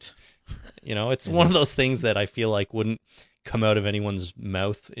 Right. It's one of those things that I feel like wouldn't come out of anyone's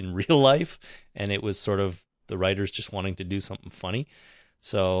mouth in real life, and it was sort of the writers just wanting to do something funny.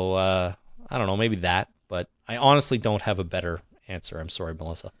 So, I don't know, maybe that, but I honestly don't have a better answer. I'm sorry,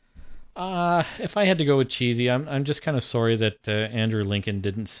 Melissa. If I had to go with cheesy, I'm just kind of sorry that Andrew Lincoln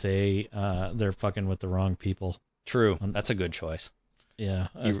didn't say they're fucking with the wrong people. True. That's a good choice. Yeah,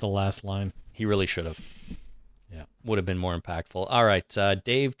 as the last line. He really should have. Yeah. Would have been more impactful. All right.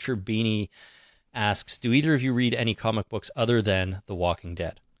 Dave Turbini asks, do either of you read any comic books other than The Walking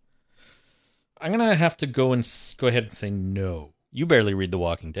Dead? I'm going to have to go ahead and say no. You barely read The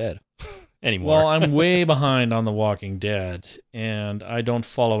Walking Dead anymore. Well, I'm way behind on The Walking Dead, and I don't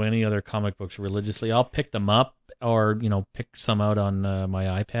follow any other comic books religiously. I'll pick them up or, pick some out on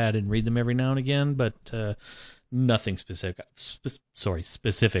my iPad and read them every now and again, but nothing specific.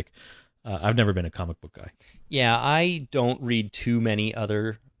 Specific. I've never been a comic book guy. Yeah, I don't read too many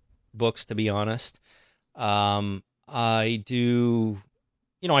other books, to be honest. I do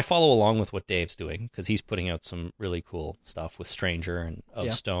I follow along with what Dave's doing because he's putting out some really cool stuff with Stranger and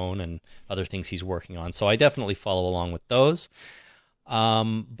Of Stone and other things he's working on. So I definitely follow along with those.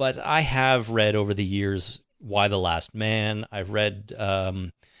 But I have read over the years Y the Last Man. I've read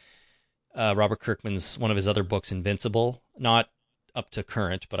Robert Kirkman's, one of his other books, Invincible. Not up to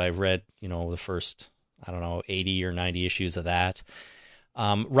current, but I've read, the first, 80 or 90 issues of that.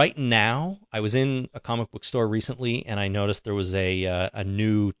 Right now, I was in a comic book store recently, and I noticed there was a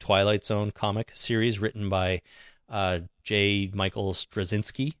new Twilight Zone comic series written by J. Michael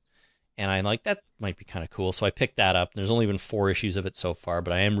Straczynski, and I'm like, that might be kind of cool. So I picked that up. There's only been 4 issues of it so far,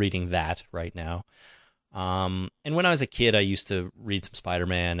 but I am reading that right now. And when I was a kid, I used to read some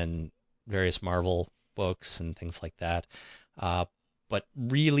Spider-Man and various Marvel books and things like that. But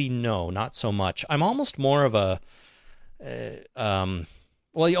really, no, not so much. I'm almost more of a...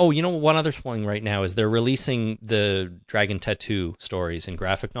 one other thing right now is they're releasing the Dragon Tattoo stories in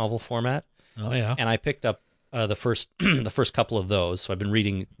graphic novel format. Oh, yeah. And I picked up the first couple of those, so I've been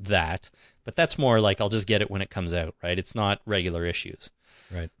reading that. But that's more like I'll just get it when it comes out, right? It's not regular issues.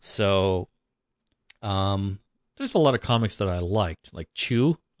 Right. So... there's a lot of comics that I liked, like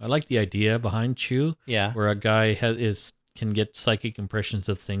Chew. I like the idea behind Chew. Yeah. Where a guy can get psychic impressions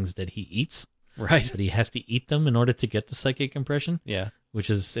of things that he eats. Right. But he has to eat them in order to get the psychic impression. Yeah.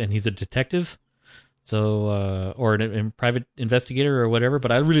 And he's a detective, so or a private investigator or whatever.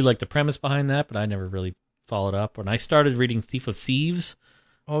 But I really like the premise behind that, but I never really followed up. And I started reading Thief of Thieves.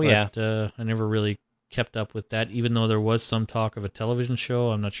 Oh, but, I never really kept up with that, even though there was some talk of a television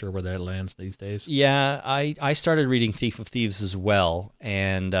show. I'm not sure where that lands these days. Yeah, I started reading Thief of Thieves as well,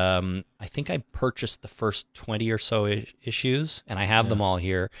 and I think I purchased the first 20 or so issues, and I have them all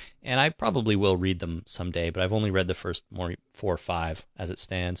here, and I probably will read them someday, but I've only read the first 4 or 5 as it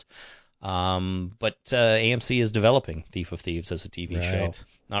stands. But AMC is developing Thief of Thieves as a TV show.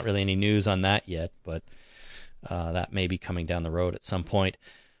 Not really any news on that yet, but that may be coming down the road at some point.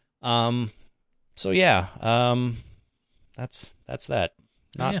 So yeah, that's that.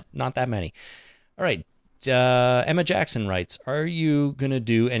 Not that many. All right. Emma Jackson writes, "Are you gonna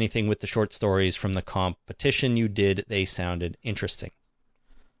do anything with the short stories from the competition you did? They sounded interesting."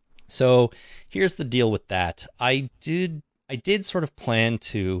 So here's the deal with that. I did sort of plan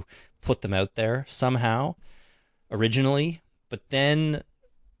to put them out there somehow originally, but then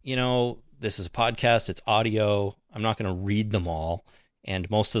this is a podcast. It's audio. I'm not going to read them all,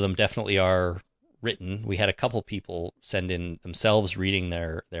 and most of them definitely are written. We had a couple people send in themselves reading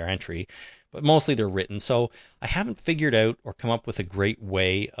their entry, but mostly they're written. So I haven't figured out or come up with a great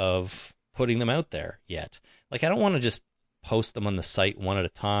way of putting them out there yet. Like, I don't want to just post them on the site one at a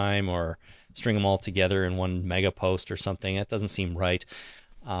time or string them all together in one mega post or something. That doesn't seem right.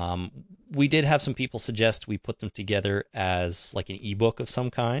 We did have some people suggest we put them together as like an ebook of some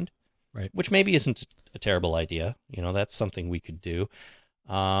kind, right? Which maybe isn't a terrible idea. That's something we could do.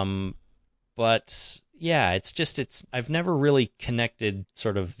 But yeah, I've never really connected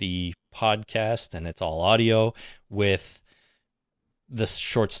sort of the podcast, and it's all audio, with the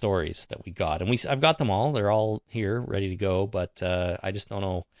short stories that we got. And I've got them all. They're all here ready to go, but I just don't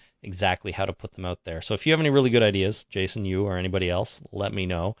know exactly how to put them out there. So if you have any really good ideas, Jason, you or anybody else, let me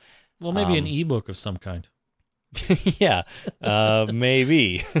know. Well, maybe an ebook of some kind. Yeah,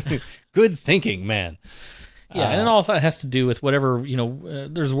 maybe. Good thinking, man. Yeah, and it also has to do with whatever,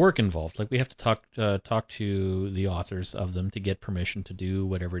 there's work involved. Like, we have to talk to the authors of them to get permission to do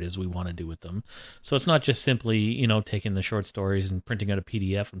whatever it is we want to do with them. So it's not just simply, taking the short stories and printing out a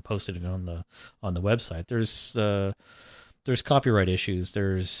PDF and posting it on the website. There's copyright issues,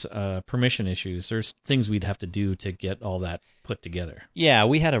 there's permission issues, there's things we'd have to do to get all that put together. Yeah,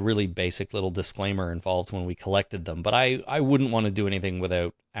 we had a really basic little disclaimer involved when we collected them, but I wouldn't want to do anything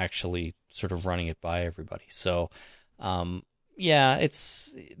without actually sort of running it by everybody. So,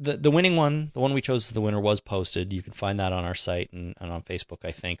 it's the winning one, the one we chose as the winner, was posted. You can find that on our site and on Facebook,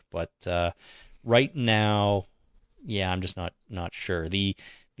 I think. But right now, I'm just not sure. The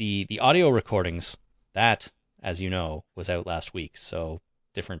audio recordings, that, as you know, was out last week. So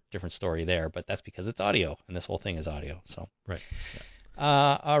different story there, but that's because it's audio, and this whole thing is audio. So right.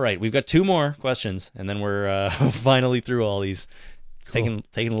 Yeah. All right, we've got 2 more questions, and then we're finally through all these. It's taking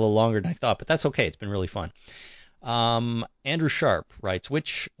a little longer than I thought, but that's okay. It's been really fun. Andrew Sharp writes,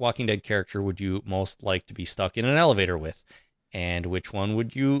 "Which Walking Dead character would you most like to be stuck in an elevator with? And which one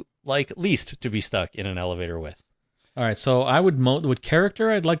would you like least to be stuck in an elevator with?" All right, so I would with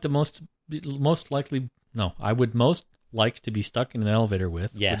character I'd like to most like to be stuck in an elevator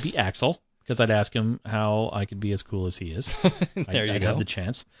with would be Axel, because I'd ask him how I could be as cool as he is. I'd have the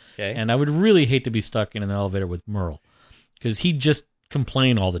chance. Okay. And I would really hate to be stuck in an elevator with Merle, because he just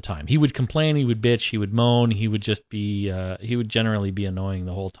complain all the time. He would complain, he would bitch, he would moan, he would just be he would generally be annoying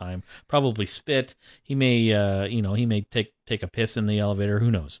the whole time. Probably spit. He may he may take a piss in the elevator,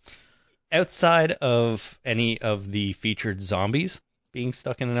 who knows. Outside of any of the featured zombies being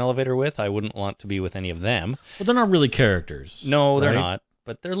stuck in an elevator with, I wouldn't want to be with any of them. Well, they're not really characters. No, they're right? not.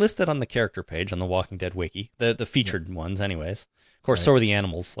 But they're listed on the character page on the Walking Dead wiki. The featured ones, anyways. Of course, so are the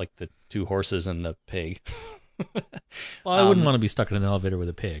animals, like the 2 horses and the pig. Well, I wouldn't want to be stuck in an elevator with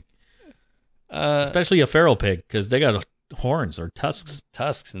a pig. Especially a feral pig, because they got horns or tusks.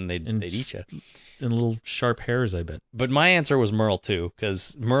 Tusks, and they'd eat you. And little sharp hairs, I bet. But my answer was Merle, too,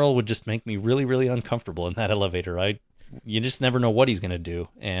 because Merle would just make me really, really uncomfortable in that elevator. You just never know what he's going to do,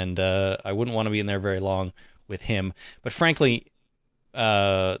 and I wouldn't want to be in there very long with him. But frankly,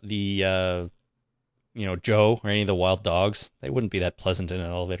 Joe or any of the wild dogs, they wouldn't be that pleasant in an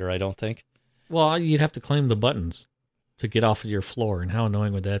elevator, I don't think. Well, you'd have to claim the buttons to get off of your floor, and how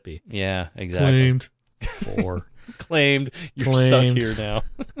annoying would that be? Yeah, exactly. Claimed. 4. Claimed. You're Claimed. stuck here now.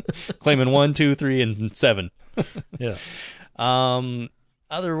 Claiming 1, 2, 3, and 7. Yeah.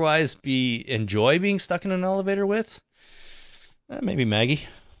 Otherwise, enjoy being stuck in an elevator with? Maybe Maggie.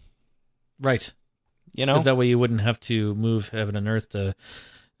 Right. You know? Because that way you wouldn't have to move heaven and earth to,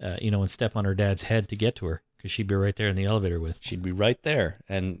 and step on her dad's head to get to her, because she'd be right there in the elevator with. She'd be right there.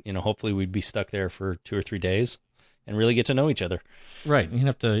 And, hopefully we'd be stuck there for 2 or 3 days and really get to know each other. Right. You'd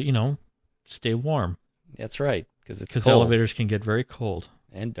have to, stay warm. That's right. Because elevators can get very cold.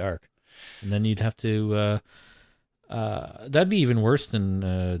 And dark. And then you'd have to, that'd be even worse than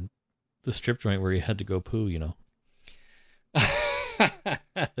the strip joint where you had to go poo,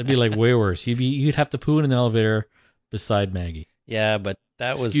 That'd be like way worse. You'd have to poo in an elevator beside Maggie. Yeah, but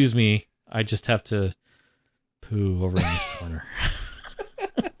that was... Excuse me, I just have to poo over in this corner.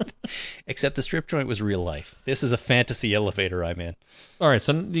 Except the strip joint was real life. This is a fantasy elevator I'm in. All right,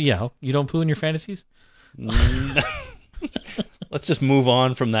 so yeah, you don't poo in your fantasies? Let's just move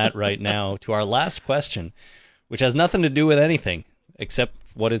on from that right now to our last question, which has nothing to do with anything except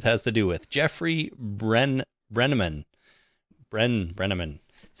what it has to do with. Jeffrey Brenneman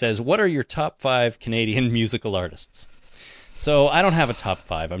says, what are your top 5 Canadian musical artists? So I don't have a top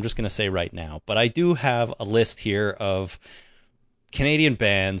 5, I'm just going to say right now, but I do have a list here of Canadian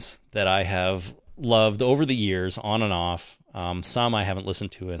bands that I have loved over the years, on and off. Some I haven't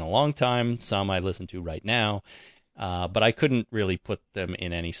listened to in a long time, some I listen to right now, but I couldn't really put them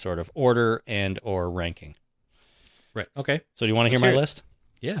in any sort of order and or ranking. Right, okay. So do you want to hear my list?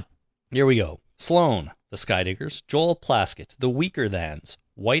 Yeah. Here we go. Sloan, the Skydiggers, Joel Plaskett, the Weaker Thans,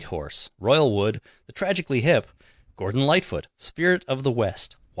 Whitehorse, Royal Wood, the Tragically Hip, Gordon Lightfoot, Spirit of the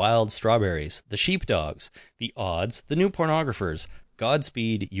West, Wild Strawberries, the Sheepdogs, the Odds, the New Pornographers,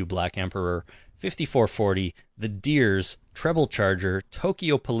 Godspeed, You Black Emperor, 5440, the Deers, Treble Charger,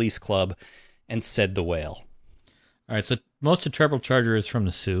 Tokyo Police Club, and Said the Whale. All right, so most of Treble Charger is from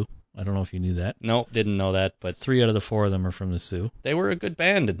the Sioux. I don't know if you knew that. No, didn't know that, but 3 out of the 4 of them are from the Sioux. They were a good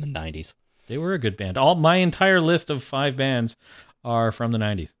band in the 90s. They were a good band. My entire list of 5 bands are from the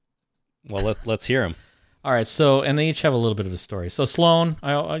 90s. Well, let's hear them. All right, so, and they each have a little bit of a story. So Sloan,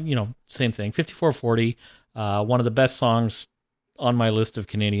 same thing. 5440, one of the best songs on my list of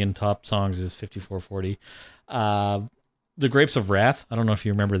Canadian top songs is 5440. The Grapes of Wrath, I don't know if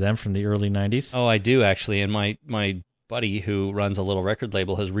you remember them from the early 90s. Oh, I do, actually, and my buddy who runs a little record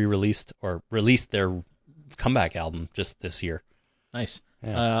label has released their comeback album just this year. Nice.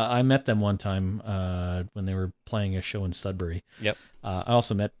 Yeah. I met them one time when they were playing a show in Sudbury. Yep.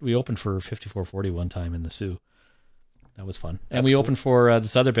 We opened for 5440 one time in the Sioux. That was fun. That's and we cool. opened for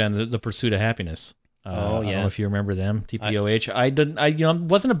this other band, The Pursuit of Happiness. Yeah. I don't know if you remember them, TPOH. I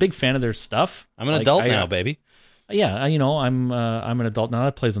wasn't a big fan of their stuff. I'm an adult now, baby. Yeah, I'm an adult now.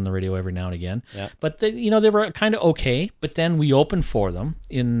 That plays on the radio every now and again. Yeah. But they were kind of okay. But then we opened for them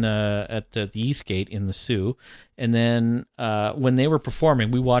at the Eastgate in the Sioux, and then when they were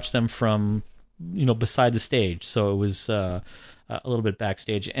performing, we watched them from beside the stage. So it was a little bit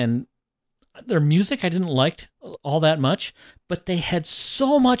backstage, and their music I didn't like all that much, but they had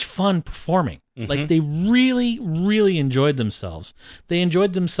so much fun performing. Mm-hmm. Like they really, really enjoyed themselves. They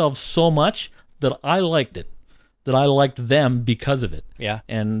enjoyed themselves so much that I liked it. That I liked them because of it. Yeah.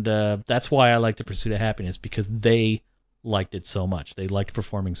 And that's why I like The Pursuit of Happiness, because they liked it so much. They liked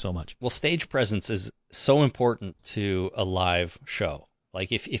performing so much. Well, stage presence is so important to a live show.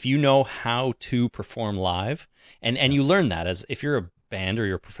 Like if you know how to perform live, and you learn that as if you're a band or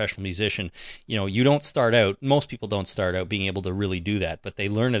you're a professional musician, you don't start out, most people don't start out being able to really do that, but they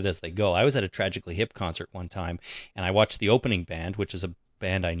learn it as they go. I was at a Tragically Hip concert one time, and I watched the opening band, which is a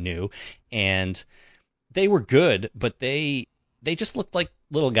band I knew, and they were good, but they they just looked like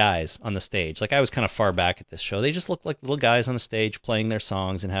little guys on the stage. Like, I was kind of far back at this show. They just looked like little guys on the stage playing their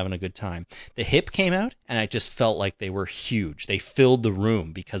songs and having a good time. The Hip came out, and I just felt like they were huge. They filled the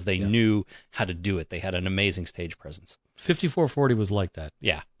room because they knew how to do it. They had an amazing stage presence. 5440 was like that.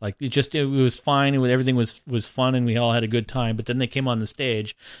 Yeah. Like, it was fine, and everything was fun, and we all had a good time. But then they came on the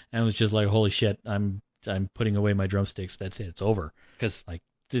stage, and it was just like, holy shit, I'm putting away my drumsticks. That's it. It's over. Because like,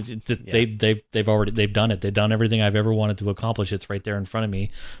 they've done it. They've done everything I've ever wanted to accomplish. It's right there in front of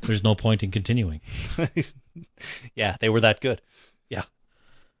me. There's no point in continuing. Yeah, they were that good. Yeah.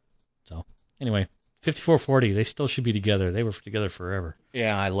 So anyway, 5440, they still should be together. They were together forever.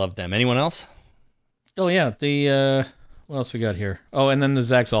 Yeah, I loved them. Anyone else? Oh yeah, the what else we got here? Oh, and then the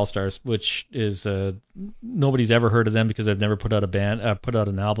Zax All Stars, which is nobody's ever heard of them because they've never put out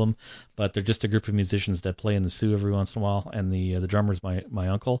an album, but they're just a group of musicians that play in the Sioux every once in a while, and the drummer's my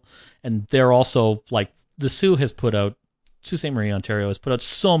uncle, and they're also like the Sioux Ste. Marie, Ontario has put out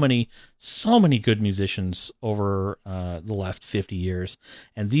so many good musicians over the last 50 years,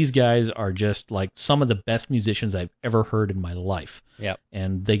 and these guys are just like some of the best musicians I've ever heard in my life. Yep.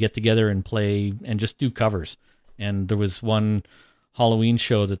 And they get together and play and just do covers. And there was one Halloween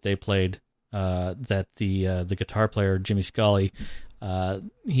show that they played that the guitar player, Jimmy Scully,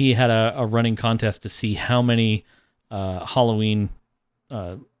 he had a running contest to see how many Halloween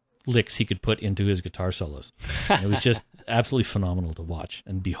licks he could put into his guitar solos. And it was just absolutely phenomenal to watch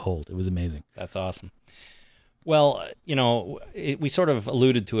and behold. It was amazing. That's awesome. Well, we sort of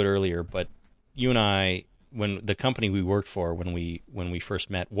alluded to it earlier, but you and I, when the company we worked for when we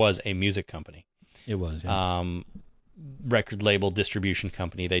first met was a music company. It was, yeah. Record label, distribution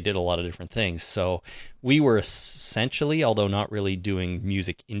company. They did a lot of different things. So we were essentially, although not really doing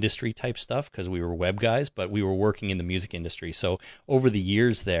music industry type stuff because we were web guys, but we were working in the music industry. So over the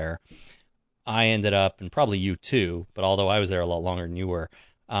years there, I ended up, and probably you too, but although I was there a lot longer than you were,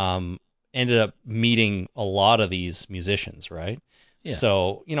 ended up meeting a lot of these musicians, right? Yeah.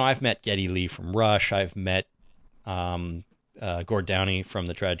 So, I've met Geddy Lee from Rush. I've met Gord Downie from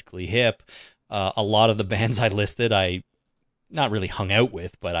the Tragically Hip. A lot of the bands I listed, I not really hung out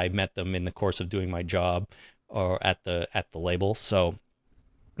with, but I met them in the course of doing my job or at the label. So,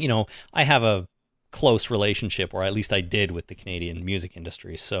 I have a close relationship, or at least I did, with the Canadian music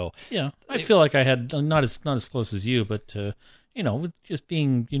industry. So yeah, I feel like I had not as close as you, but just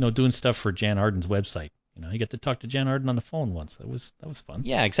being doing stuff for Jan Arden's website. You get to talk to Jan Arden on the phone once. That was fun.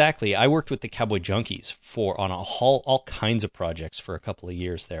 Yeah, exactly. I worked with the Cowboy Junkies on all kinds of projects for a couple of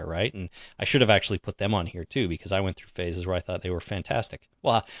years there, right? And I should have actually put them on here too, because I went through phases where I thought they were fantastic.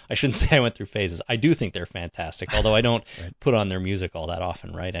 Well, I shouldn't say I went through phases. I do think they're fantastic, although I don't Right. put on their music all that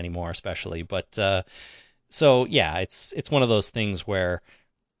often, right, anymore, especially. But so yeah, it's one of those things where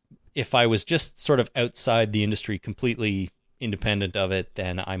if I was just sort of outside the industry, completely independent of it,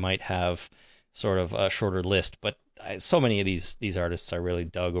 then I might have sort of a shorter list. But so many of these artists I really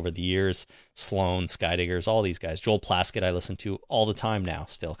dug over the years. Sloan, Skydiggers, all these guys. Joel Plaskett I listen to all the time now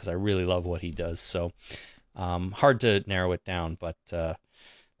still because I really love what he does. So hard to narrow it down, but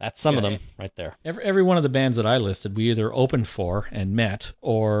that's some of them right there. Every one of the bands that I listed, we either opened for and met,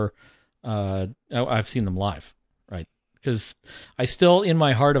 or I've seen them live, right? Because I still, in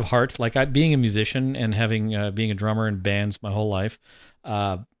my heart of hearts, like being a musician and having being a drummer in bands my whole life,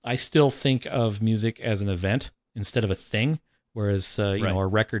 I still think of music as an event instead of a thing, whereas a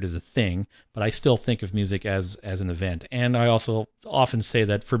record is a thing, but I still think of music as an event. And I also often say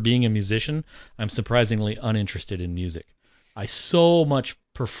that for being a musician, I'm surprisingly uninterested in music. I so much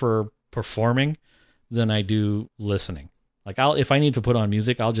prefer performing than I do listening. Like if I need to put on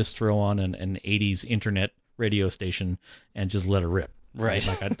music, I'll just throw on an 80s internet radio station and just let it rip. Right.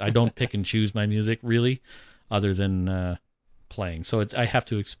 Like I don't pick and choose my music really, other than playing. So I have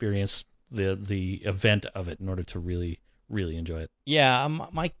to experience the event of it in order to really enjoy it. Yeah,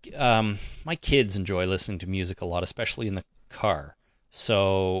 my kids enjoy listening to music a lot, especially in the car.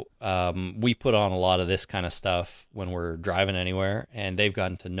 So we put on a lot of this kind of stuff when we're driving anywhere, and they've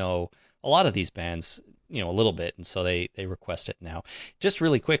gotten to know a lot of these bands, a little bit, and so they request it now. Just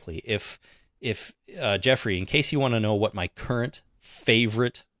really quickly, if Jeffrey, in case you want to know what my current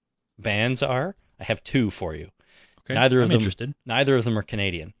favorite bands are, I have two for you. Okay, Neither I'm interested. Neither of them are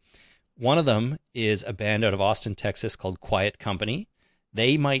Canadian. One of them is a band out of Austin, Texas called Quiet Company.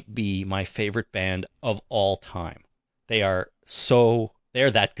 They might be my favorite band of all time. They're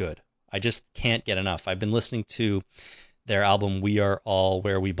that good. I just can't get enough. I've been listening to their album We Are All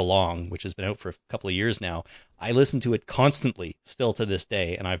Where We Belong, which has been out for a couple of years now. I listen to it constantly, still to this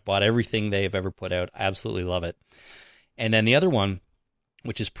day, and I've bought everything they've ever put out. I absolutely love it. And then the other one,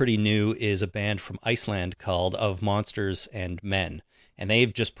 which is pretty new, is a band from Iceland called Of Monsters and Men. And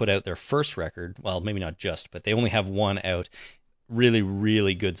they've just put out their first record. Well, maybe not just, but they only have one out. Really,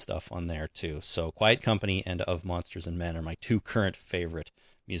 really good stuff on there, too. So Quiet Company and Of Monsters and Men are my two current favorite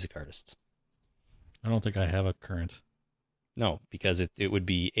music artists. I don't think I have a current. No, because it would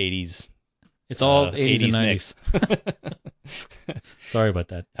be 80s. It's all 80s and 90s. Mix. Sorry about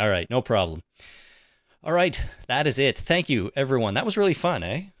that. All right, no problem. All right, that is it. Thank you, everyone. That was really fun,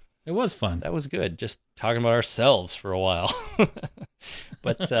 eh? It was fun. That was good, just talking about ourselves for a while.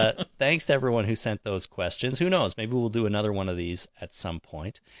 But thanks to everyone who sent those questions. Who knows? Maybe we'll do another one of these at some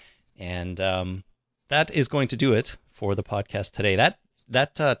point. And that is going to do it for the podcast today. That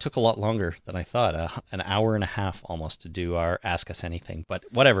took a lot longer than I thought, an hour and a half almost to do our Ask Us Anything. But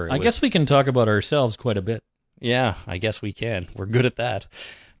whatever. I guess we can talk about ourselves quite a bit. Yeah, I guess we can. We're good at that.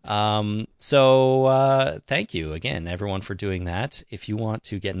 So thank you again, everyone, for doing that. If you want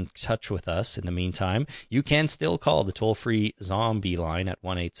to get in touch with us in the meantime, you can still call the toll-free zombie line at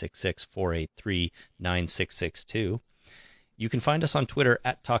 1-866-483-9662. You can find us on Twitter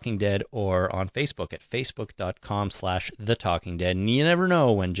at Talking Dead or on Facebook at facebook.com/TheTalkingDead. And you never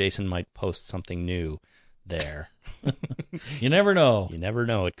know when Jason might post something new there. You never know. You never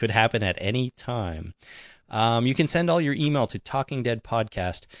know. It could happen at any time. You can send all your email to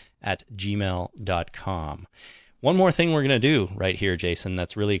talkingdeadpodcast@gmail.com. One more thing we're going to do right here, Jason,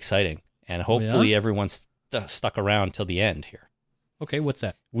 that's really exciting. And hopefully everyone's stuck around till the end here. Okay, what's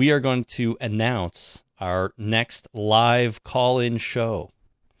that? We are going to announce our next live call-in show.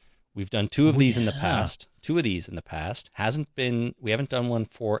 We've done two of these in the past. We haven't done one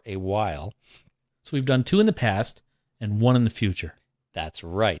for a while. So we've done two in the past and one in the future. That's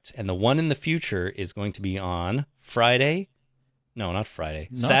right. And the one in the future is going to be on Friday. No, not Friday.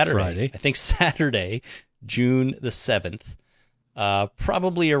 Saturday. Friday. I think Saturday, June the 7th,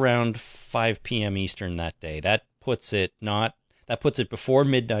 probably around 5 p.m. Eastern that day. That puts it before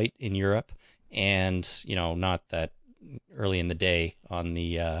midnight in Europe and, not that early in the day on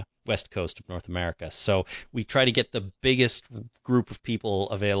the west coast of North America. So we try to get the biggest group of people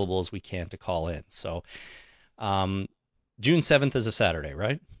available as we can to call in. So, June 7th is a Saturday,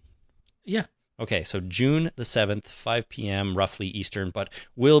 right? Yeah. Okay, so June the 7th, 5 p.m. roughly Eastern, but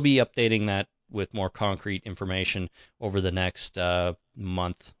we'll be updating that with more concrete information over the next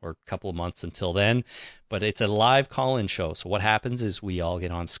month or couple of months until then. But it's a live call-in show. So what happens is we all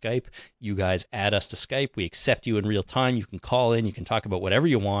get on Skype. You guys add us to Skype. We accept you in real time. You can call in. You can talk about whatever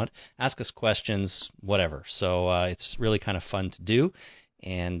you want, ask us questions, whatever. So it's really kind of fun to do.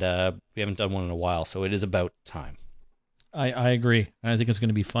 And we haven't done one in a while, so it is about time. I agree. I think it's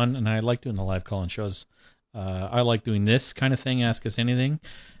going to be fun, and I like doing the live call-in shows. I like doing this kind of thing, Ask Us Anything,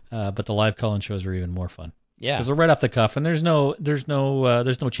 but the live call-in shows are even more fun. Yeah, because they're right off the cuff, and there's no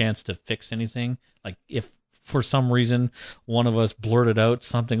chance to fix anything. Like if for some reason one of us blurted out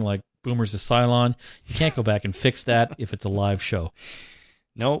something like "Boomers to Cylon," you can't go back and fix that if it's a live show.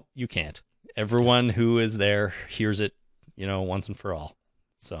 No, you can't. Everyone who is there hears it, once and for all.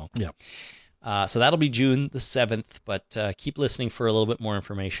 So yeah. So that'll be June the 7th, but keep listening for a little bit more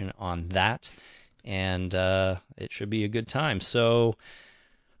information on that, and it should be a good time. So,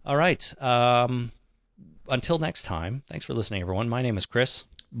 all right. Until next time, thanks for listening, everyone. My name is Chris.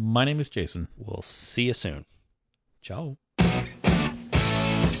 My name is Jason. We'll see you soon. Ciao.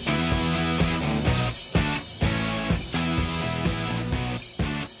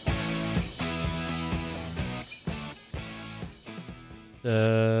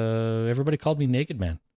 Everybody called me Naked Man.